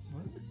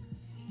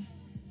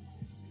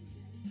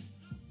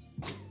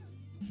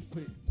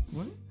 Wait,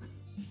 what?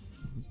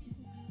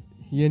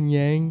 Yin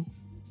Yang.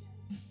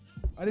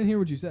 I didn't hear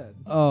what you said.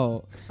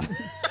 Oh.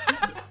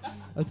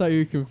 I thought you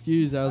were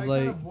confused. I was kind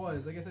like, of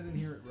was. I guess I didn't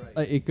hear it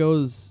right. it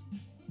goes,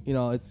 you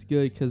know, it's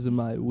good because of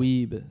my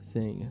weeb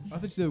thing. I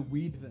thought you said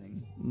weed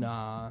thing.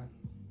 Nah.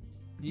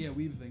 Yeah,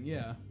 weed thing.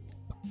 Yeah.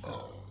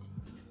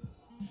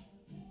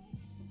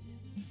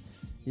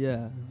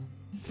 Yeah.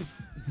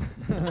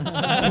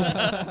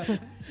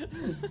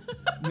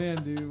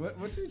 Man, dude,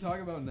 what should we talk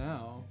about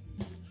now?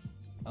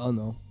 I don't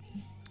know.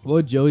 What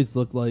would Joey's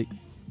look like?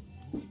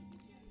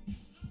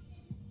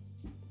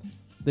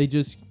 They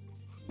just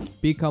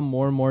become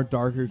more and more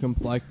darker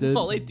complected,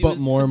 All they do but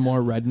is- more and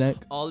more redneck.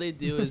 All they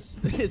do is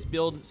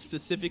build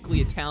specifically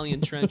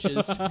Italian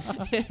trenches and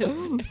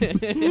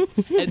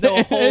know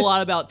a whole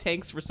lot about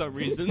tanks for some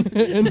reason.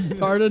 And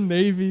start a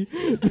navy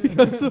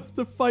because of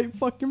to fight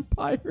fucking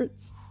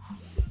pirates.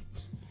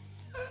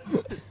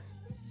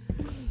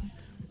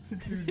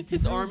 Dude,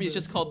 His army is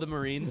just called the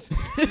Marines.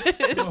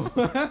 No.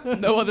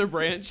 No other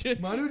branch.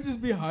 Mine would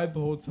just be hide the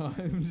whole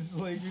time. Just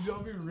like, we'd all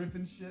be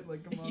ripping shit.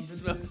 Like, come on, You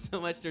bitches. smoke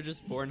so much, they're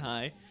just born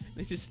high.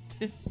 They just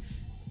when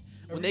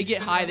Every they get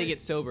single high, day. they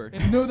get sober.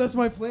 And no, that's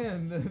my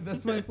plan.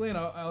 That's my plan.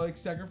 I'll like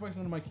sacrifice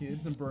one of my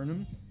kids and burn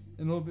him,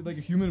 and it'll be like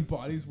a human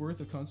body's worth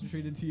of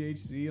concentrated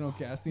THC, and I'll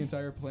gas the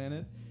entire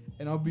planet,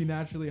 and I'll be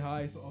naturally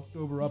high, so I'll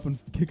sober up and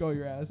kick all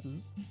your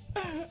asses.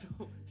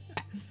 So,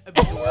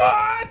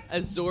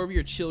 absorb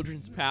your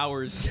children's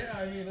powers. Yeah,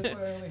 I mean that's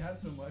why I only had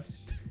so much.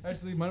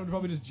 Actually, mine would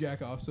probably just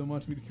jack off so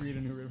much we'd create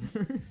a new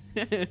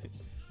river.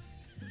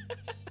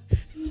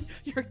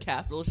 Your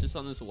capital is just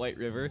on this white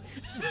river.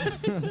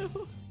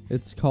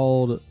 It's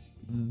called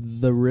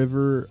the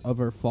River of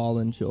Our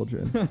Fallen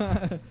Children.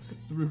 The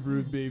river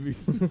of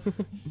babies.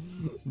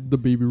 The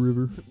baby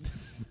river.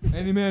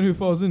 Any man who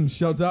falls in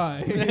shall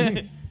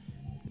die,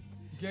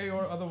 gay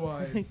or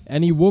otherwise.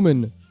 Any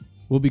woman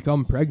will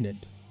become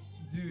pregnant.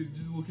 Dude,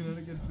 just looking at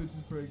it, get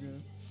bitches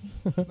pregnant.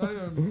 Not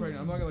even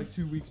pregnant. I'm talking like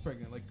 2 weeks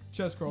pregnant, like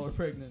chest crawler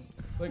pregnant.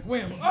 Like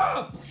wham!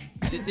 Ah!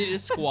 They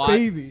just squat,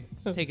 Baby,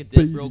 take a dip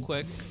Baby. real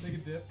quick. take a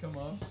dip. Come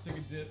on, take a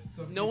dip.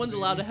 suffocate No the one's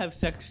allowed to baby. have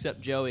sex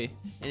except Joey.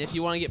 And if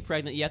you want to get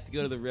pregnant, you have to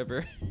go to the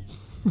river.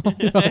 Oh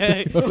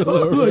my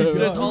So there's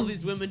God. all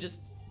these women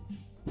just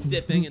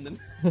dipping and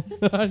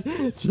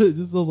then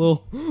Just a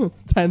little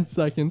 10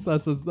 seconds.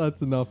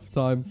 That's enough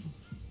time.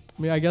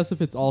 I mean, I guess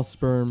if it's all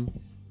sperm.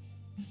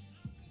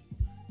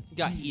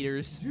 got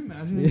eaters. Could you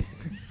imagine?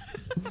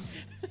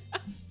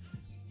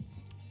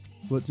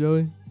 What,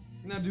 Joey?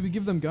 Now, do we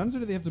give them guns or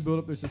do they have to build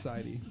up their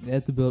society? They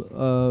have to build.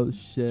 Oh Do we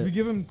shit.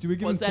 give them? Do we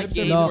give What's them that tips?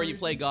 game every No. where you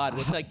play God?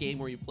 What's that game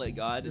where you play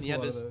God and There's you a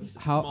have lot this of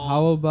those. How small, how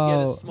you have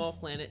about this small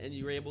planet and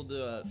you were able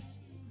to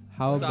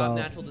how stop about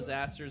natural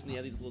disasters and you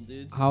have these little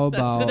dudes? How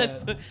about-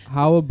 that's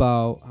how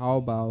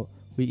about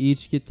we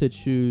each get to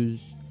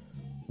choose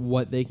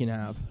what they can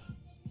have.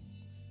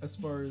 As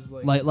far as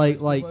like Like types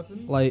of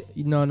weapons?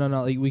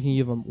 no like we can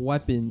give them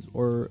weapons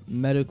or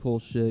medical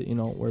shit, you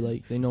know, where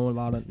like they know a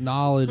lot of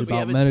knowledge we about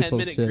have a medical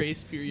 10-minute shit.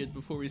 grace period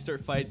before we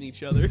start fighting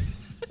each other.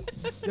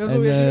 That's And what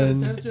we have to do.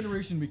 then- The 10th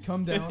generation, we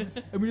come down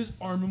and we just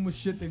arm them with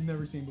shit they've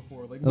never seen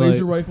before, like Like-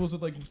 laser rifles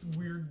with like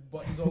weird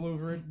buttons all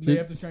over it. They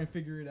have to try and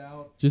figure it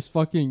out. Just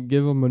fucking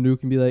give them a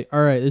nuke and be like,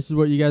 all right, this is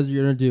what you guys are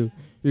gonna do.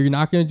 You're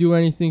not gonna do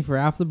anything for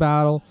half the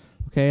battle.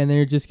 Okay, and then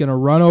you're just gonna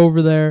run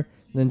over there,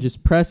 and then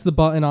just press the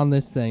button on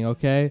this thing.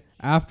 Okay.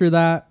 After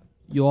that,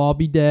 you'll all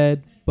be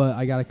dead. But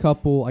I got a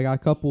couple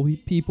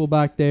people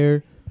back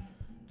there,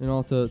 you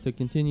know, to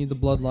continue the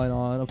bloodline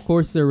on. Of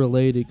course, they're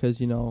related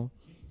because, you know,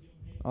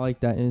 I like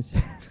that.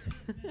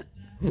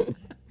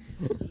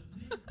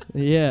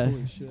 Yeah.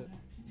 Holy shit.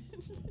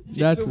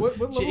 That's So what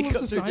level of Jacobs are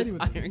society just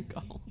would iron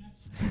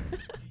golems.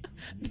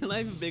 They're not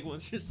even big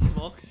ones, just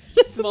small,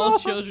 Just small small.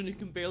 children who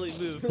can barely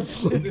move. they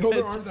hold their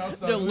Because arms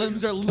outside. Their with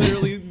limbs it. are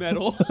literally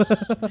metal.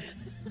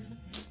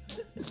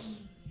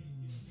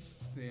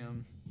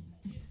 Damn.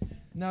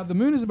 Now the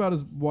moon is about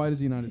as wide as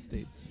the United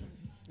States,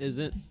 Is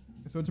it?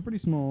 so it's a pretty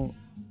small.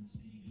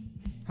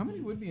 How many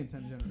would be in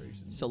 10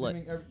 generations? So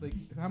Assuming like,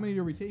 how many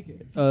are we taking?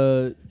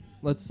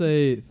 Let's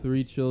say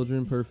 3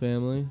 children per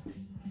family.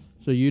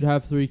 So you'd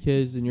have 3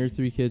 kids, and your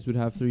 3 kids would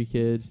have 3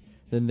 kids.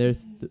 Then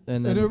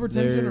and then And over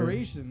 10 they're-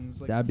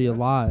 generations, like that'd be a that's-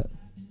 lot.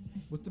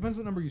 What depends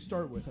what number you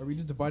start with. Are we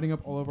just dividing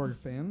up all of our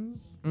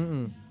fans?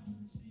 Mm-mm.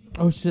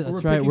 Oh shit, Or that's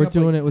we're right. picking We're up,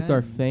 doing like, it with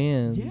our 10.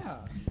 fans. Yeah.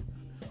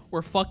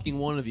 We're fucking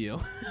one of you.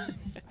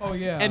 Oh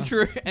yeah.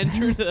 Enter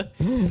the.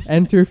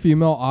 Enter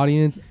female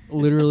audience,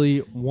 literally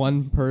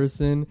one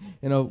person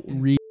in a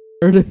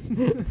retard.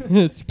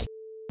 It's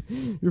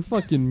you're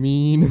fucking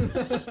mean.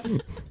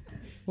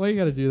 Why you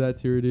gotta do that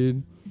to her,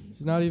 dude?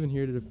 She's not even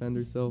here to defend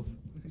herself.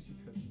 She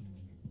couldn't.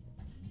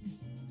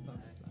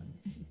 Not this time.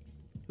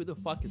 Who the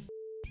fuck is?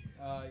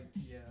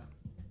 Yeah.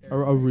 A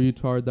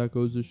retard that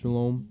goes to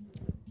Shalom.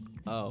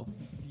 Oh.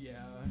 Yeah,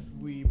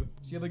 weeb.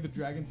 She had like the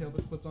dragon tail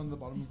that flipped onto the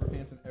bottom of her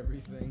pants and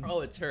everything. Oh,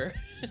 it's her.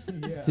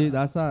 Yeah. Dude,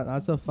 that's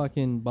a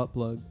fucking butt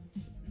plug.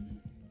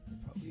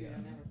 Yeah.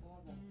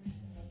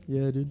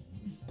 Yeah, dude.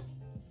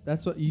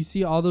 That's what you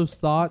see. All those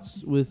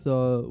thoughts with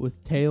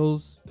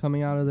tails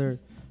coming out of their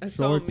I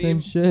saw a shorts meme.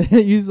 and shit.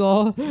 You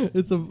saw?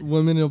 It's a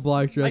woman in a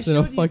black I dress and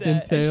a showed you fucking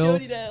that. I tail.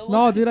 showed you that.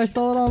 No, Look. dude, I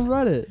saw it on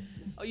Reddit.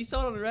 Oh, you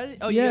saw it on Reddit?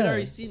 Oh, you had Yeah.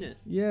 already seen it.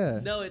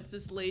 Yeah. No, it's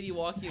this lady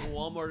walking in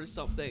Walmart or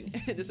something,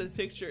 and it's a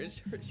picture, and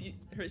she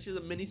has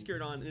a mini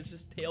skirt on, and it's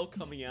just tail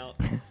coming out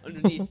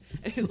underneath.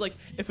 And it's like,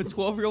 if a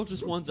 12-year-old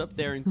just runs up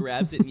there and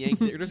grabs it and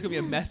yanks it, there's gonna be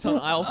a mess on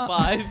aisle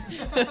 5.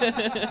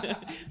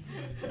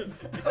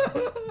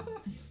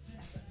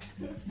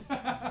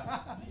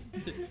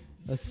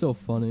 That's so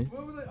funny.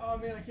 What was it? Oh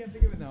man, I can't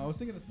think of it now. I was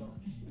thinking of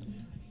something.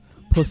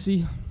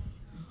 Pussy,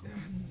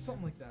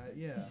 Something like that.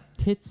 Yeah.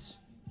 tits,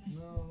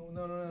 No.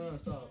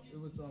 Stop. It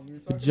was we were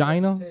talking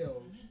Vagina? about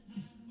tails.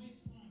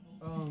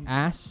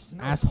 ass,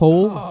 No,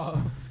 assholes. stop.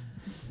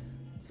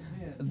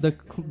 Man, The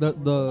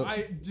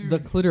dude, the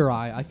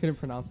clitori. I couldn't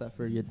pronounce that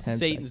for a good 10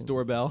 Satan's seconds.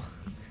 doorbell.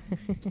 man,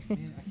 I can't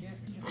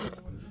remember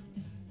what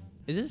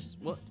it is. Is this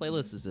what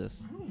playlist is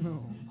this? I don't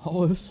know.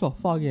 Oh, it's a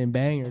fucking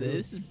banger. dude.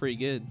 This is pretty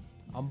good.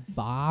 I'm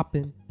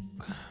bopping.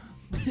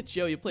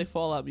 Joe, you play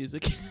Fallout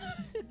music.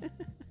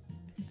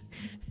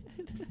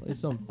 Play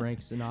some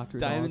Frank Sinatra.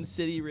 Diamond dog.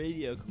 City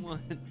Radio. Come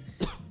on,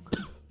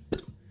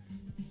 It's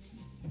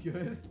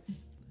good.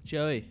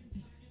 Joey.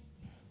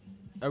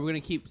 Are we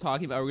gonna keep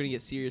talking about? Are we gonna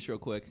get serious real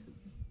quick?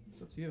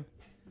 It's up to you.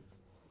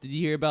 Did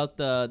you hear about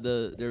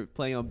they're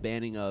planning on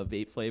banning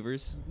vape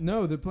flavors?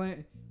 No, they're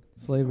playing.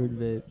 Flavored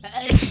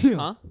vapes.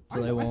 Huh?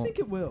 So they I won't. think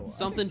it will.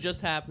 Something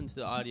just happened to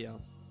the audio.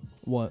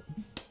 What?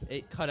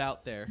 It cut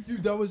out there.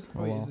 Dude, that was.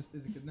 Oh, Wait, wow. is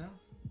it good now?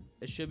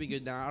 It should be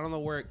good now. I don't know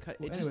where it cut.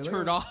 Well, It just anyway,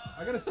 turned let me- off.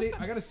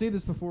 I gotta say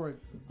this before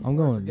I'm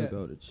going to forget.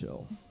 go to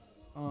chill.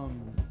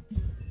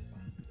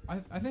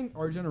 I think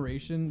our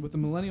generation with the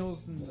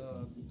millennials and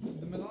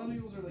the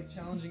millennials are like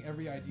challenging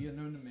every idea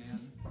known to man,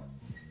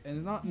 and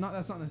it's not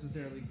that's not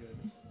necessarily good.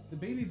 The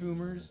baby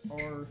boomers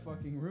are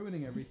fucking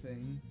ruining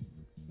everything.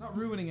 Not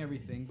ruining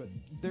everything, but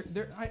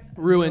they're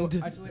Ruined.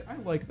 No, actually, I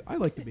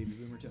like the baby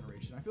boomer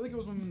generation. I feel like it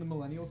was when the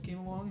millennials came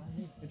along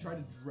and tried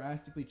to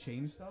drastically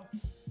change stuff.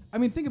 I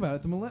mean, think about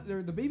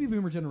it. The baby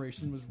boomer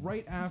generation was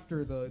right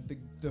after the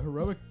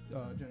heroic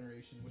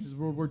generation, which is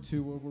World War II,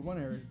 World War I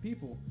era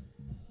people.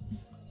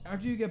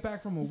 After you get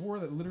back from a war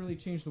that literally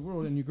changed the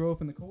world, and you grow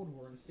up in the Cold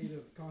War in a state of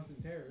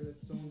constant terror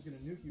that someone's going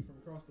to nuke you from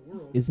across the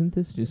world. Isn't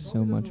this it just so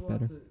probably does much a lot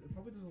better? It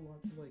probably does a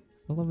lot to like.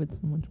 I love it so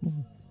much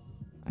more.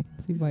 I can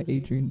see why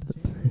Adrian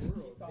does change this. the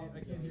world. I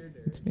can't hear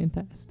Derek. It's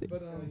fantastic.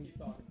 But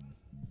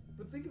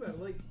think about it,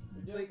 like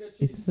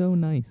It's so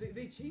nice.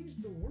 they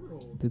changed the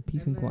world. The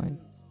peace and quiet.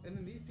 And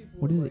then these people.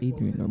 What are does like, Adrian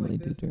we didn't normally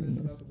like do this and during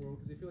this this? about the world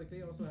because they feel like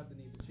they also have the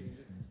need to change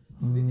it.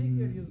 So they take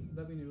the ideas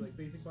that we knew, like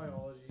basic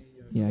biology.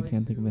 Yeah, I who can't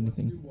likes think of who,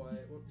 anything.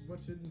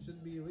 What should and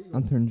shouldn't be illegal.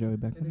 I'll turn Joey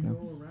back And on they now.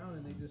 go around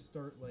and they just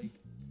start like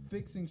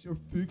fixing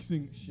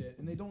shit,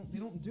 and they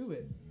don't do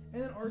it.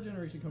 And then our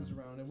generation comes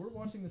around, and we're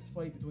watching this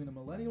fight between the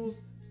millennials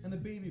and the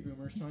baby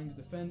boomers trying to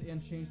defend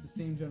and change the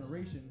same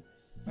generation.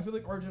 I feel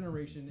like our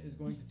generation is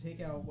going to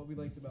take out what we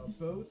liked about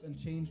both and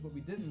change what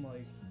we didn't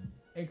like,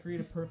 and create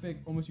a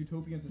perfect, almost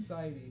utopian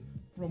society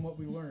from what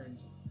we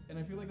learned. And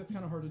I feel like that's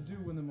kind of hard to do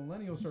when the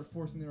millennials start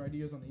forcing their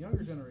ideas on the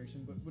younger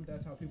generation, but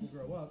that's how people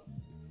grow up.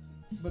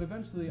 But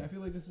eventually, I feel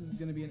like this is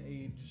going to be an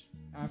age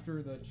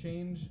after the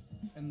change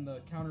and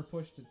the counter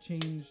push to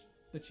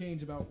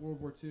change about World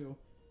War II.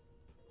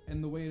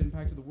 and the way it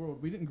impacted the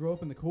world. We didn't grow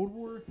up in the Cold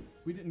War.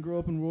 We didn't grow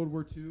up in World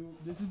War II.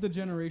 This is the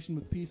generation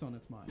with peace on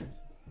its mind.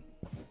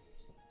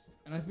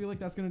 And I feel like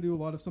that's going to do a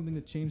lot of something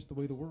to change the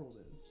way the world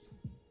is.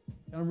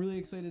 And I'm really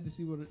excited to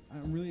see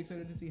I'm really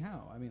excited to see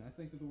how. I mean, I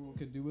think that the world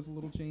could do with a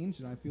little change,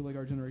 and I feel like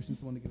our generation's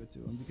the one to give it to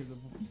them because of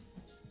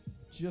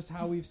just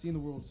how we've seen the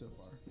world so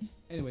far.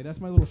 Anyway,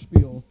 that's my little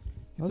spiel.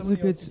 Can That was a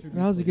somebody good. else introduce,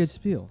 That was a good please?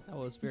 spiel. That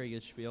was very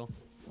good spiel.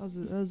 That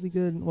was a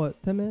good.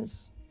 What? 10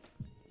 minutes?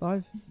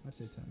 5? I'd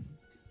say 10.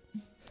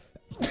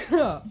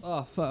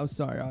 Oh fuck! I'm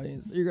sorry,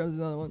 audience. Here comes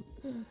another one.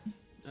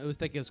 I was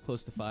thinking it was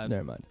close to 5.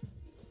 Never mind.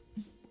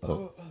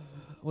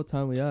 What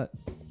time we at?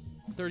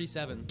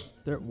 37.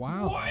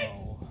 Wow. What?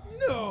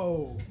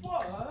 No.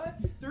 What?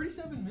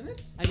 37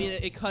 minutes? I mean,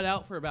 it cut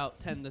out for about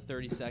 10 to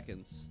 30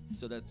 seconds.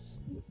 So that's,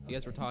 you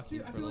guys were talking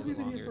Dude, I for a feel like little we've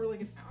bit been here longer. for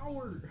like an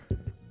hour.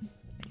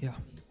 Yeah.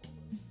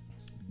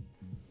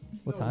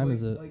 What No, time like,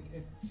 is it? Like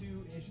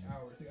 2-ish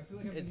hours. Like, I feel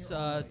like I've been It's here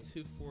all night.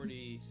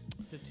 2:40,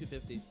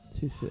 2:50.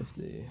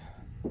 2:50.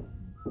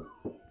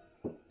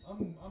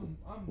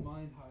 I'm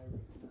mind high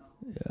right now.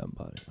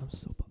 Yeah, I'm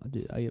so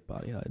dude. I get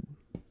body high.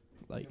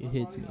 Like Yeah, it my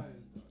hits body me. high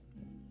is done.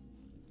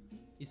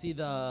 You see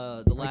the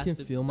I last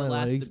can feel my the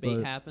last legs, debate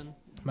but happen?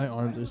 My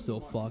arms are still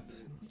fucked.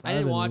 I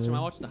didn't watch them. them.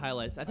 I watched the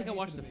highlights. I think I hate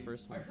watched the debates.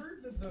 first I one.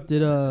 heard that some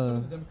Did,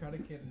 of the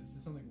Democratic candidates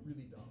did something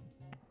really dumb.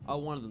 Oh,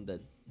 one of them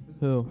did.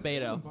 Who? Was it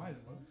Beto. Biden, wasn't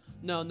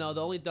it? No.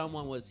 The only dumb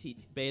one was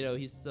Beto.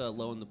 He's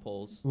low in the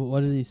polls.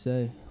 What did he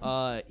say?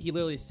 He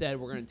literally said,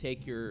 "We're gonna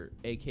take your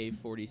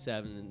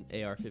AK-47 and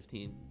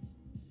AR-15."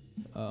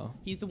 Oh,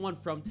 He's the one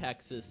from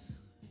Texas,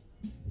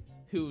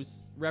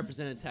 who's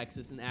represented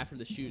Texas, and after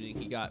the shooting,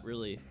 he got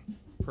really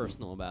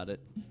personal about it.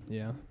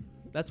 yeah.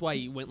 That's why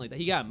he went like that.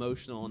 He got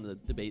emotional on the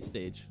debate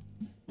stage.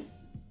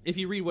 If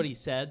you read what he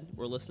said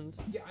or listened,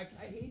 Yeah,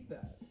 I hate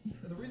that.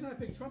 The reason I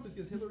picked Trump is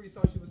because Hillary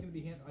thought she was going to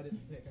be handed. I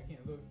didn't pick. I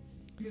can't vote.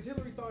 Because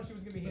Hillary thought she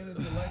was going to be handed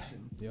the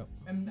election. Yep.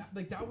 And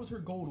that was her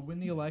goal, to win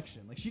the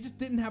election. Like, she just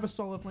didn't have a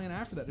solid plan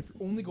after that. If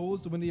your only goal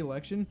is to win the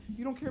election,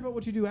 you don't care about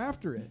what you do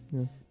after it.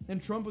 Yeah.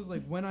 And Trump was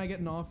like, when I get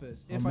in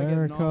office, if I get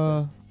in office,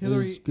 America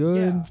Hillary is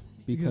good yeah,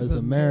 because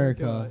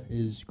America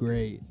is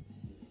great.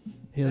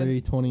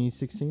 Hillary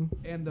 2016,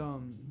 And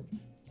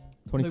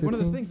like 2015. one of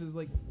the things is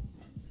like,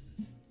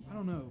 I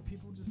don't know,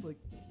 people just like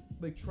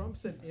Trump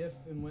said if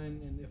and when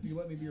and if you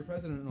let me be your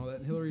president and all that,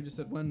 and Hillary just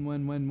said when,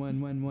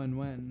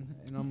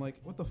 and I'm like,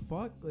 what the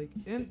fuck? Like,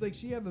 and like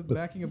she had the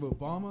backing of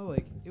Obama.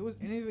 Like, it was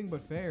anything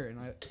but fair, and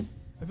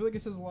I feel like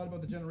it says a lot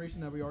about the generation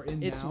that we are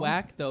in it's now.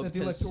 whack though That the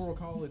because Electoral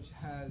College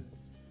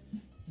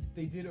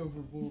they did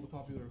overrule the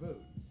popular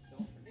vote.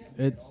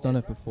 It's done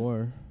it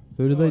before.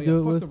 Who did Oh, they yeah, do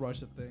it fuck with? the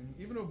Russia thing.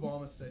 Even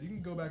Obama said, you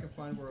can go back and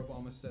find where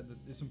Obama said that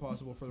it's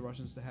impossible for the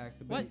Russians to hack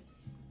the what?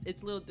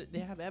 It's little. They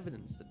have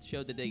evidence that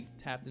showed that they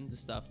tapped into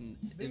stuff and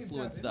They can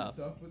influenced tap into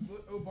stuff. But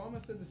look,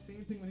 Obama said the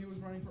same thing when he was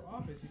running for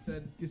office. He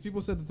said, because people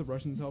said that the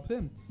Russians helped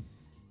him.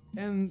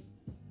 And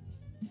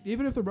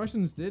even if the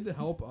Russians did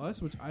help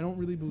us, which I don't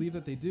really believe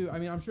that they do, I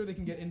mean, I'm sure they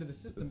can get into the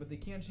system, but they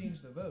can't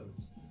change the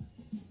votes.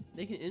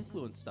 They can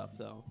influence stuff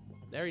though.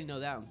 They already know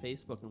that on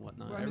Facebook and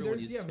whatnot. Well, I mean, Everyone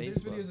there's uses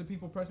Facebook. videos of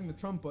people pressing the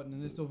Trump button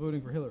and is still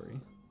voting for Hillary.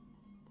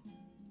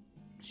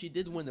 She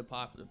did win the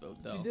popular vote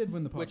though. She did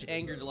win the popular which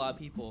angered vote. a lot of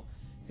people.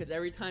 Because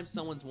every time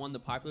someone's won the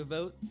popular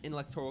vote, an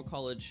electoral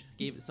college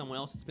gave it to someone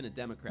else, it's been a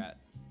Democrat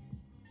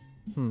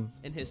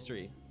in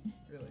history.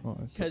 Really? Oh,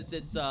 that's- Because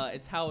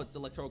it's how its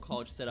electoral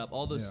college set up.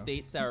 All those Yeah.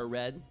 states that are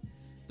red,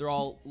 they're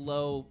all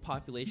low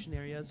population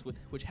areas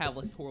which have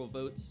electoral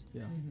votes,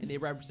 yeah. Mhm. and they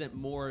represent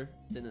more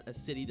than a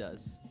city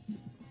does.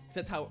 Because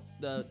that's how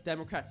the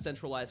Democrats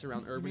centralize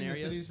around You urban mean the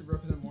areas. cities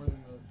represent more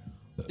than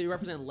the... They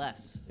represent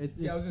less.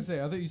 Yeah, I was going to say,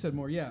 I thought you said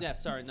more, yeah. Yeah,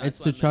 sorry. No, It's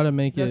that's to what I try meant. to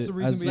make That's it the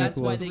reason as we- That's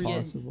equal why as they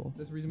get- possible.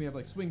 That's the reason we have,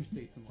 like, swing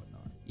states and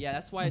whatnot. Yeah,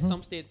 that's why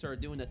some states are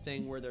doing a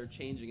thing where they're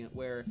changing it,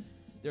 where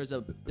they're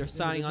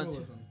signing on to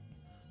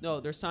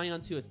Individualism. they're signing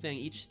on to a thing.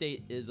 Each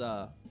state is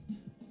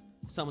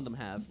some of them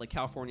have, like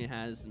California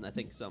has, and I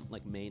think some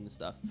like Maine and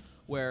stuff,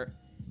 where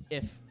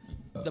if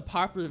the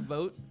popular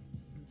vote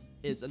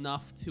is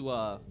enough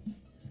to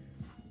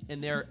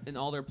in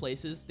all their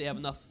places, they have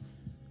enough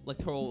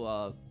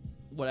electoral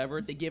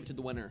whatever, they give it to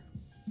the winner.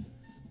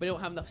 But they don't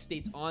have enough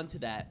states onto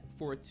that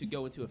for it to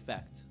go into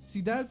effect.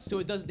 See, that's...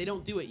 So they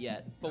don't do it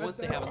yet. But once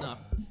they have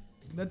enough,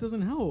 That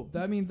doesn't help.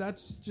 I mean,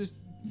 that's just...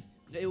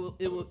 it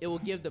will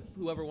give the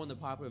whoever won the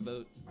popular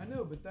vote. I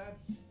know, but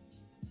that's...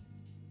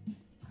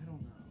 I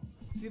don't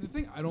know. See, the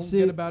thing I don't See,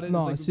 get about it no,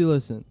 is like... see,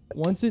 listen.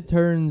 Once it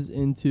turns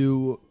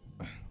into,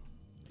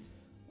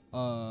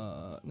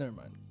 never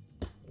mind.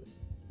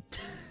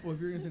 Well, if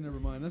you're going to say never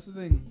mind, that's the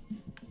thing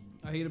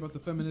I hate about the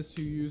feminists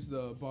who use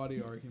the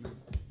body argument.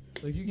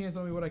 Like, you can't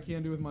tell me what I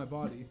can do with my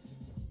body.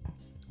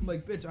 I'm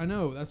like, bitch, I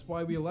know. That's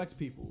why we elect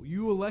people.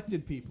 You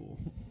elected people.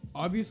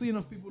 Obviously,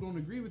 enough people don't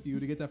agree with you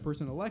to get that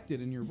person elected,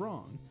 and you're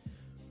wrong.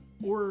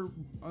 Or,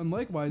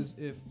 unlikewise,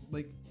 if,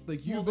 like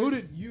you Well,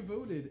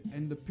 voted,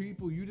 and the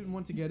people you didn't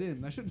want to get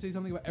in, that shouldn't say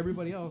something about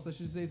everybody else. That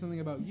should say something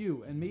about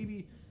you. And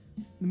maybe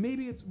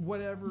it's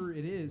whatever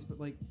it is,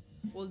 but, like,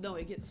 Well, no,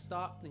 it gets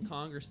stopped in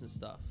Congress and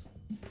stuff.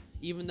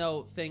 Even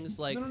though things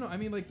like no. I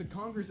mean, like the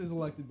Congress is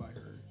elected by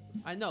her.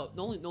 I know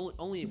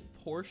only a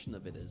portion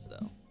of it is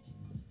though.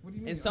 What do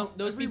you mean? And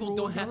those Every people role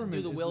don't of have to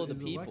do government the is- will of the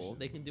is people. election.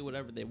 They can do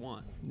whatever they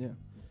want. Yeah.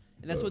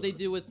 And that's what they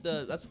do with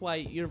that's why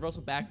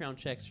universal background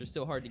checks are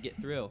so hard to get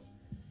through.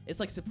 It's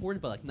like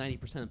supported by like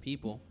 90% of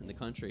people in the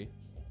country,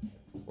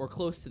 or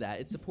close to that.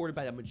 It's supported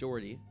by a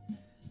majority,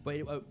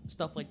 but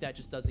stuff like that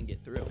just doesn't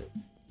get through.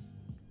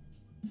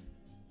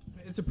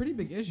 It's a pretty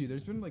big issue.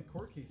 There's been like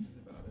court cases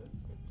about it,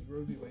 like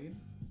Roe v. Wade.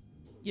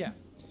 Yeah.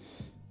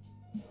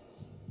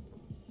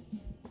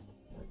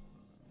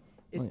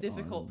 It's My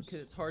difficult arms. because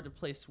it's hard to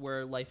place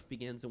where life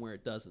begins and where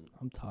it doesn't,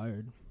 I'm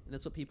tired. and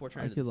that's what people are I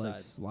trying to could decide.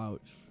 like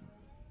slouch.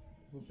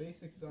 Well,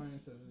 basic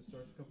science says it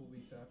starts a couple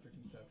weeks after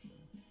conception.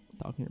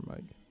 Talking to your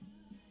mic.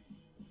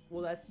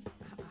 Well, that's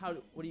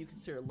what do you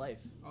consider life?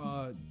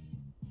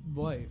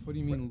 Life. What do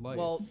you mean life?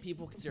 Well,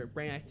 people consider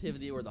brain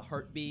activity or the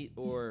heartbeat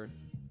or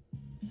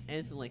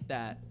anything like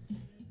that.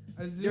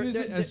 as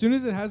there- soon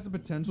as it has the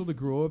potential to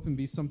grow up and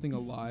be something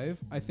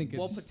alive, I think it's.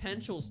 Well,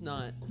 potential's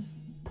not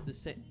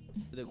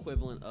the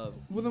equivalent of.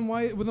 Well, then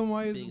why? is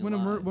being when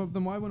alive.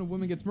 then why when a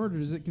woman gets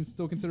murdered is it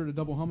still considered a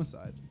double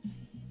homicide?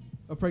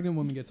 A pregnant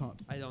woman gets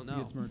I don't know.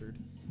 gets murdered.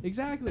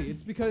 Exactly.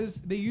 It's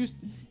because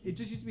it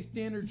just used to be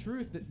standard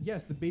truth that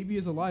yes, the baby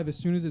is alive as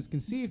soon as it's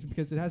conceived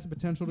because it has the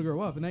potential to grow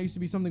up, and that used to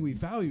be something we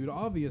valued.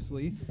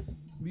 Obviously,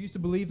 we used to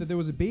believe that there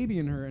was a baby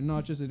in her and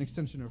not just an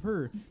extension of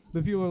her.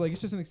 But people are like,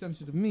 it's just an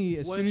extension of me.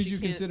 As What soon if as she you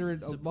can't consider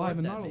it support alive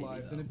and that not baby,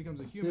 alive, though? then it becomes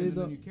a human, and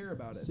then you care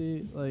about it.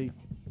 See, like,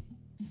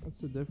 that's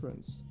the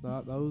difference.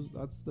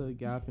 That's the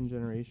gap in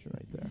generation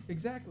right there.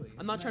 Exactly.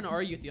 I'm not trying to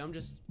argue with you. I'm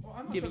just Well,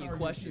 I'm not giving trying you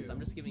to argue with questions. you. I'm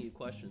just giving you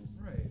questions.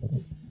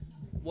 Right.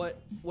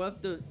 What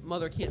if the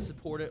mother can't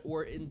support it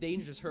or it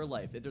endangers her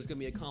life? If there's going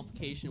to be a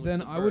complication with Then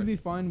the I would birth? be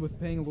fine with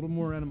paying a little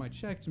more out of my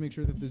check to make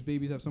sure that those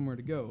babies have somewhere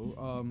to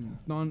go.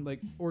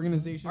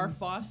 Organizations. Our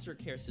foster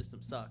care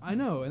system sucks. I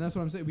know, and that's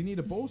what I'm saying. We need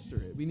to bolster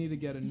it. We need to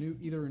get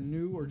either a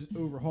new or just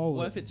overhaul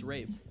What it. if it's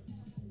rape?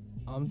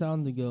 I'm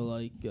down to go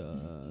like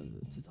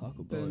to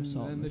Taco Bell or then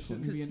something. there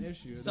shouldn't be 'Cause an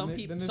issue. Some Then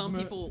they- then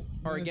people there's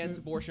are then there's against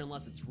no- abortion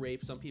unless it's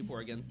rape. Some people are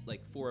against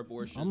for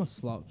abortion I'm a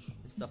slouch.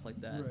 and stuff like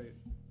that. Right.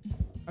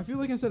 I feel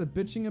like instead of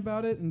bitching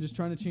about it and just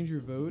trying to change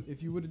your vote,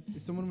 if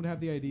someone would have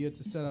the idea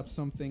to set up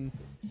something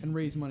and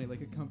raise money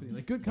like a company.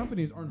 Like good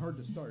companies aren't hard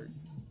to start.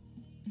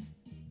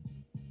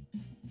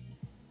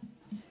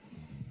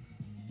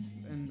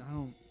 And I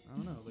don't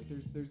know. Like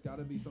there's got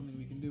to be something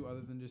we can do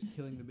other than just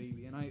killing the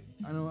baby. And I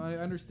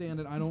understand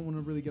it. I don't want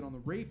to really get on the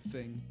rape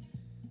thing.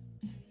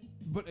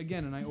 But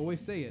again, and I always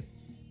say it,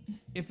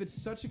 if it's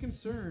such a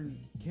concern,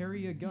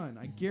 carry a gun.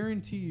 I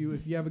guarantee you,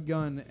 if you have a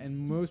gun, and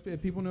most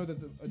people know that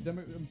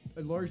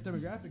a large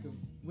demographic of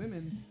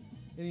women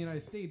in the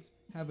United States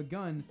have a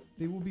gun,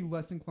 they will be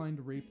less inclined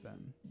to rape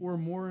them, or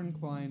more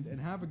inclined and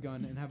have a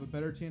gun and have a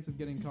better chance of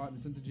getting caught and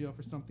sent to jail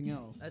for something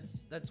else.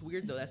 That's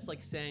weird though. That's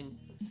like saying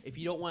if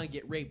you don't want to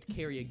get raped,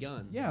 carry a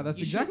gun. Yeah, that's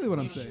You exactly should- what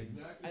I'm you saying.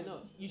 I know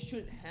you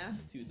shouldn't have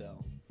to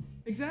though.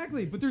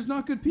 Exactly, but there's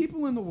not good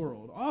people in the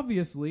world.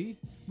 Obviously,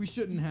 we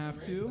shouldn't have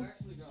Rate's to.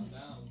 actually gone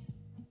down.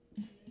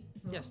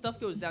 Yeah, stuff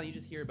goes down. You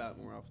just hear about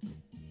it more often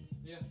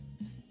Yeah.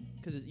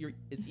 because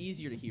it's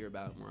easier to hear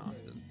about it more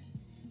often.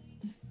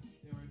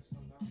 Yeah, rate's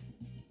gone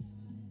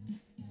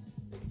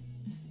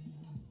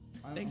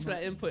down. Thanks for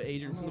that input,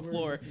 Adrian, from the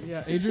floor.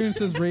 Yeah, Adrian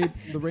says the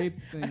rape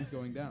thing's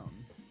going down.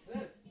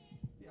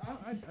 Yeah,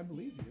 I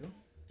believe you.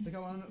 Like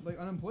how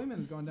unemployment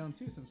has gone down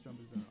too since Trump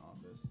has been in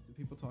office. Do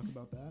people talk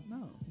about that?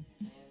 No.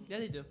 Yeah,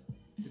 they do.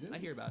 They do? I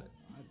hear about it.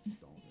 I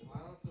don't.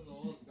 Violence as a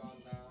whole has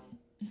gone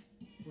down.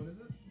 What is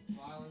it?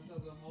 Violence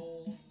as a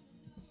whole.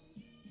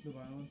 The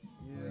violence.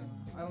 Yeah.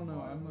 I don't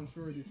know. I'm not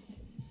sure of these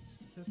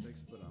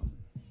statistics, but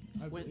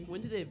I believe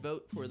When you. do they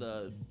vote for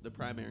the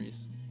primaries?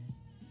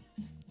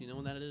 Do you know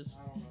when that is?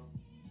 I don't know.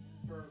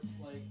 For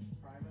like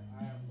private,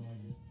 I have no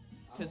idea.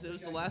 I Because don't it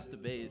was think the I last can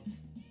do debate. it.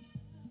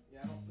 Yeah,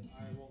 I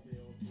won't be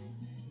able to.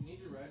 You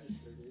need to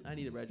register, dude. I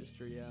need to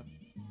register. Yeah.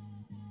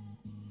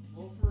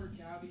 Vote for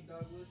Gabby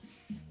Douglas.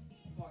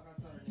 Fuck,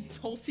 that's not her name.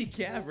 Tulsi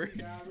Gabbard. Tulsi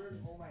Gabbard.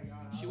 Oh my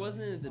god. She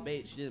wasn't in the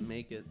debate. She didn't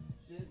make it.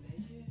 She didn't make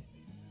it?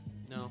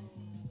 No.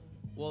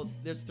 Well,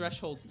 there's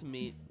thresholds to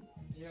meet.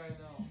 Yeah, I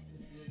know.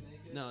 She didn't make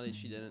it? No,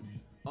 she didn't.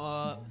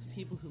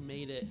 People who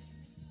made it.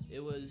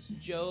 It was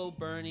Joe,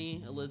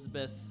 Bernie,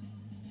 Elizabeth,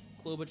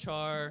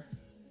 Klobuchar,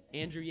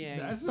 Andrew Yang.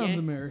 That sounds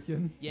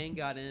American. Yang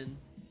got in.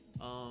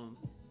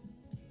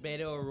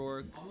 Beto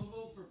O'Rourke. I'm gonna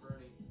vote for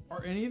Bernie.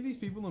 Are any of these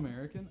people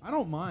American? I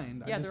don't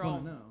mind. Yeah, I just they're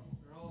want to all-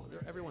 know. They're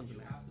all Everyone's You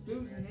American. have to be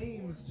Those American.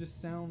 names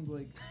just sound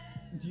like.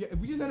 If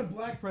we just had a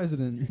black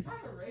president. Kind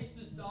of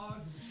racist,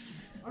 dog.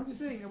 I'm just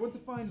saying, what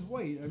defines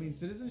white? I mean,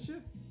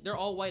 citizenship? They're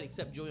all white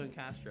except Julian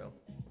Castro.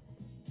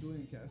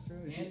 Julian Castro?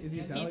 Is And- he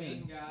and Italian? He's-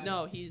 Maine guy.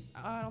 No,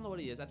 I don't know what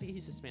he is. I think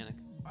he's Hispanic.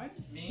 Maine?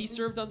 He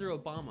served under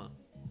Obama.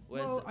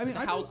 Was Well, I mean,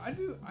 the I'd House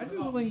be What willing.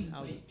 about Maine?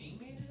 House- Wait, Maine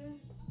made it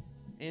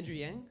in? Andrew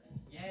Yang?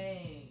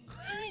 Yang.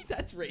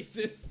 That's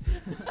racist.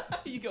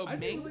 You go, I'd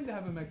be Ming. willing to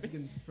have a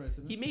Mexican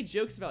president. He made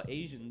jokes about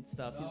Asian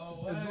stuff. As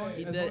long-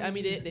 He as did, long I as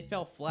mean, he- they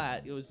fell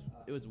flat. It was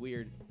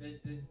weird. Did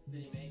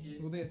he make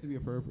it? Well, they have to be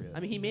appropriate. I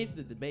mean, he made it to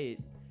the debate.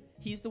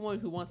 He's the one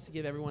who wants to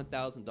give everyone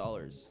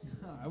 $1,000.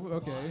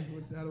 Okay.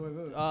 How do I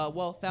vote?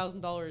 Well,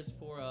 $1,000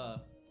 for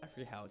I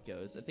forget how it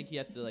goes. I think you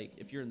have to like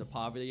if you're in the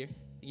poverty,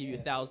 they give you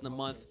 $1,000 a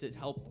month to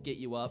help get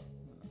you up.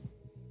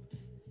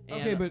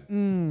 And Okay, but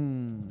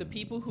the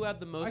people who have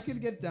the most, I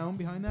could get down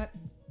behind that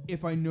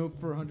if I know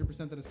for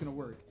 100% that it's gonna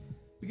work,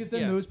 because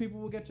then Yeah. those people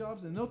will get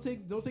jobs and they'll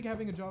take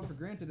having a job for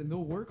granted and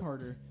they'll work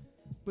harder.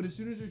 But as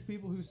soon as there's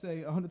people who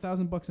say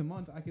 $100,000 a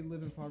month, I can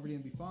live in poverty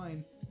and be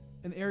fine.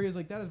 And areas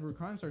like that is where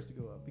crime starts to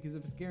go up, because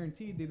if it's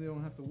guaranteed, they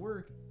don't have to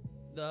work.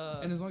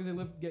 And as long as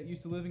they get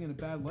used to living in a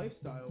bad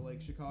lifestyle like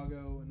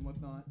Chicago and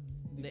whatnot,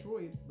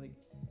 Detroit,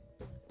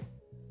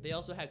 they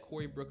also had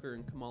Cory Booker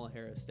and Kamala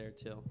Harris there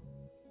too.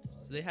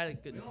 So they had a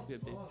good big.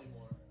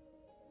 anymore.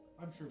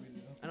 I'm sure we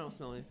do. I don't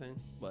smell anything,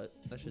 but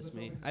that's just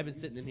me. I've been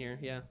sitting in here,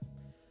 yeah.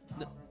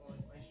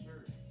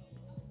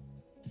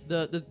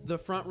 The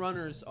front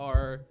runners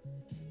are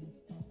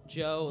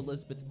Joe,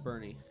 Elizabeth, and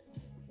Bernie.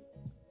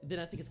 Then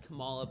I think it's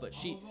Kamala, but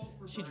she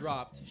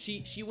dropped.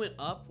 She went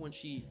up when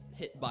she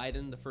hit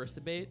Biden the first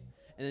debate,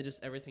 and then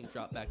just everything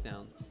dropped back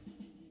down.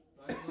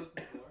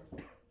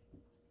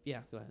 Yeah,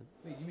 go ahead.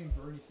 Wait, you mean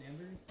Bernie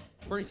Sanders?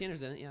 Bernie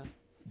Sanders in it, yeah.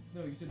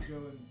 No, you said Joe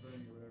and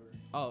Bernie or whatever.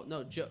 Oh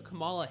no,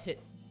 Kamala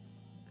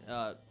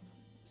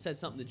said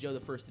something to Joe the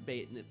first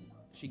debate, and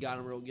she got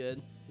him real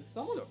good. Did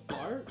someone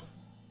fart?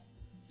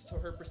 So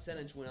her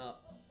percentage went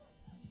up.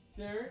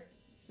 Derek,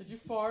 did you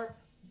fart?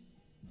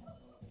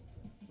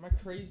 Am I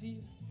crazy?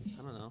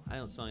 I don't know. I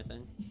don't smell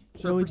anything.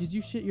 Joey, did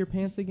you shit your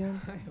pants again?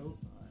 I hope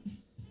not.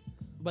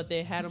 But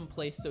they had him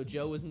placed so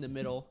Joe was in the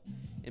middle,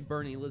 and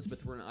Bernie and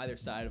Elizabeth were on either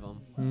side of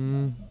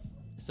him.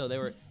 So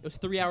it was a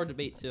 3-hour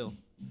debate too.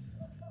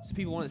 So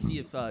people wanted to see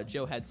if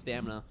Joe had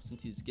stamina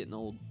since he's getting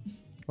old.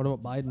 What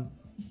about Biden?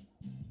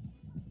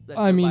 That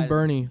I Joe mean Biden-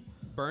 Bernie.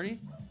 Bernie?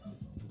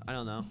 I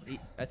don't know.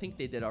 I think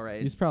they did all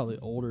right. He's probably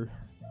older.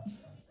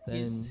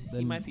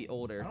 He might be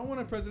older. I don't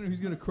want a president who's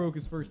gonna croak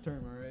his first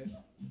term. All right.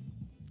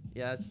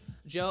 Yes.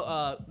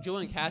 Joe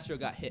Castro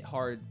got hit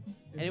hard,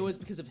 and it was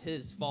because of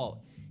his fault.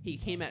 He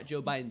came at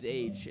Joe Biden's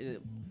age, and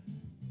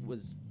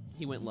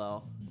he went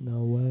low. No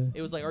way.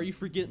 It was like, are you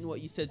forgetting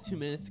what you said 2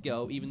 minutes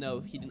ago, even though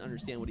he didn't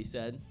understand what he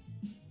said?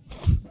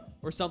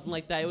 Or something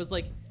like that. It was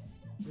like,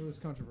 It was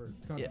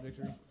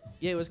contradictory.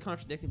 yeah, it was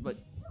contradicting, but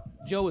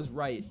Joe was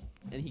right,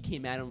 and he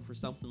came at him for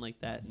something like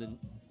that, and then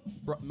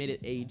made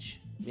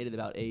it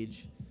about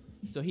age.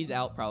 So he's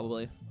out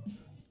probably.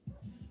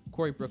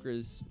 Cory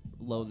Booker's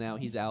low now.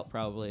 He's out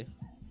probably.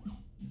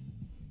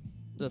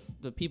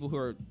 The people who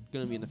are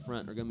going to be in the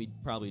front are going to be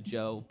probably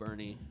Joe,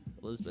 Bernie,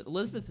 Elizabeth.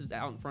 Elizabeth is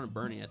out in front of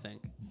Bernie, I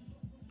think.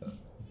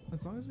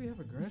 As long as we have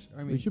aggression.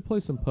 I We mean, should play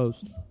some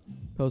Post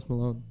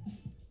Malone.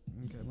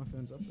 okay, my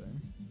phone's up there.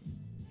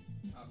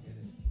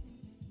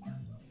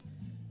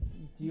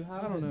 Do you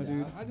have? I don't know,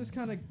 dude. I just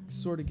kind of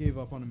sort of gave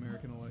up on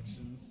American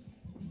elections.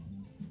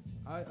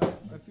 I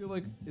feel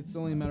like it's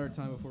only a matter of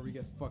time before we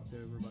get fucked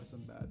over by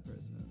some bad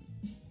president.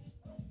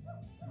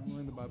 I'm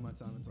willing to bide my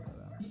time until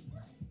that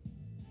happens.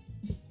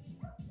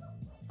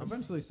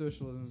 Eventually,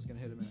 socialism is gonna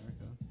hit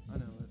America. I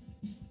know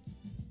it.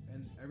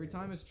 And every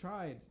time it's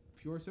tried,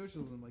 pure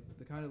socialism, like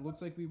the kind of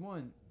looks like we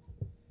want,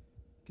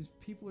 because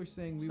people are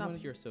saying It's we not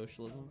want. pure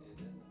socialism.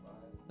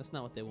 That's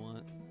not what they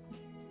want.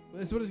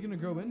 That's what it's gonna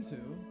grow into.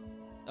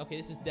 Okay,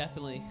 this is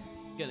definitely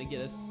going to get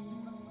us.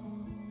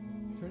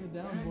 Turn it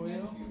down,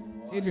 boyo.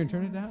 Adrian,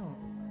 turn it down.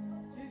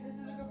 Dude, this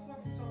is a good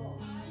fucking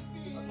song.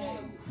 Okay,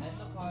 end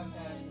the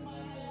podcast and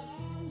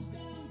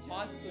then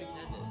Pause it so we can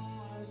end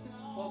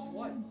it. pause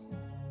what?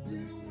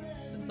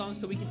 The song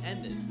so we can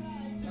end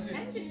it. Just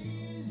end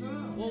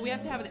it. Well, we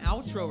have to have an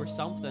outro or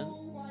something.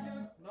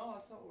 No,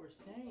 that's not what we're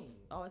saying.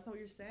 Oh, that's not what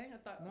you're saying? I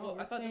thought. No, Well,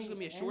 we're I thought this was saying gonna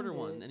be a shorter end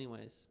one, it.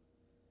 anyways.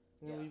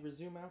 And then we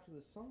resume after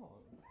the song.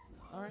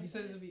 All right. He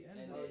says if he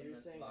ends Oh, it. you're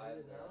saying end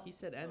it now? He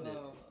said end it.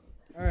 All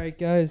right,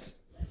 guys.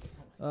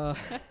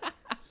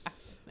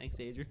 Thanks,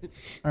 Adrian.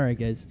 All right,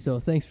 guys. So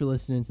thanks for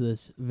listening to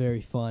this.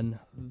 Very fun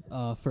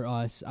for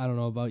us. I don't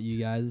know about you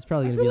guys. It's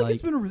probably I gonna feel be like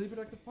it's like been a really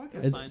productive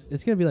podcast. It's fine.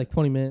 it's gonna be like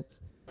 20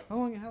 minutes, How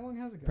long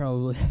has it gone?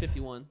 probably.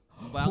 51.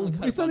 But I'm gonna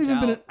cut It's a not bunch even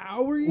been out. an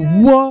hour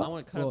yet. What? I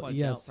want to cut a bunch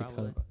yes, out, to cut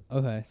probably. it.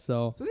 Okay,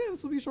 so So yeah,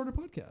 this will be a shorter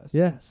podcast.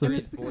 yeah, so And 30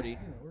 it's to because, 40. you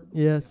know, we're-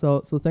 yeah, so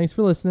thanks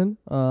for listening.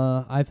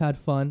 I've had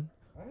fun.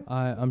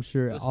 I'm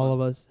sure It was all fun.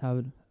 of us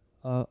have.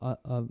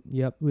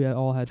 Yep, we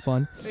all had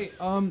fun. Hey,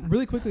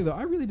 really quickly though,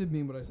 I really did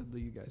mean what I said to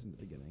you guys in the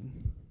beginning.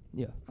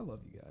 Yeah, I love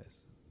you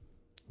guys.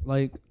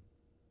 like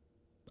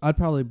I'd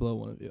probably blow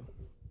one of you.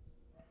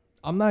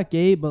 I'm not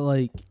gay, but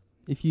like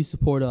if you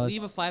support us,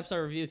 Leave a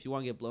 5-star review if you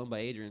want to get blown by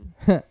Adrian.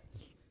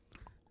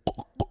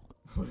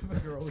 What if a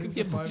girl It's gonna leaves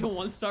be a a bunch five? of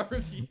 1-star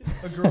reviews.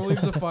 A girl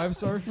leaves a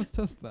 5-star. Let's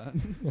test that.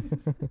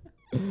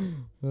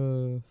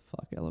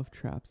 fuck, I love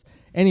traps.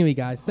 Anyway,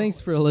 guys, thanks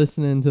for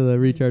listening to the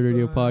Retard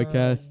Radio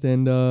podcast,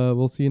 and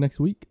we'll see you next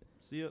week.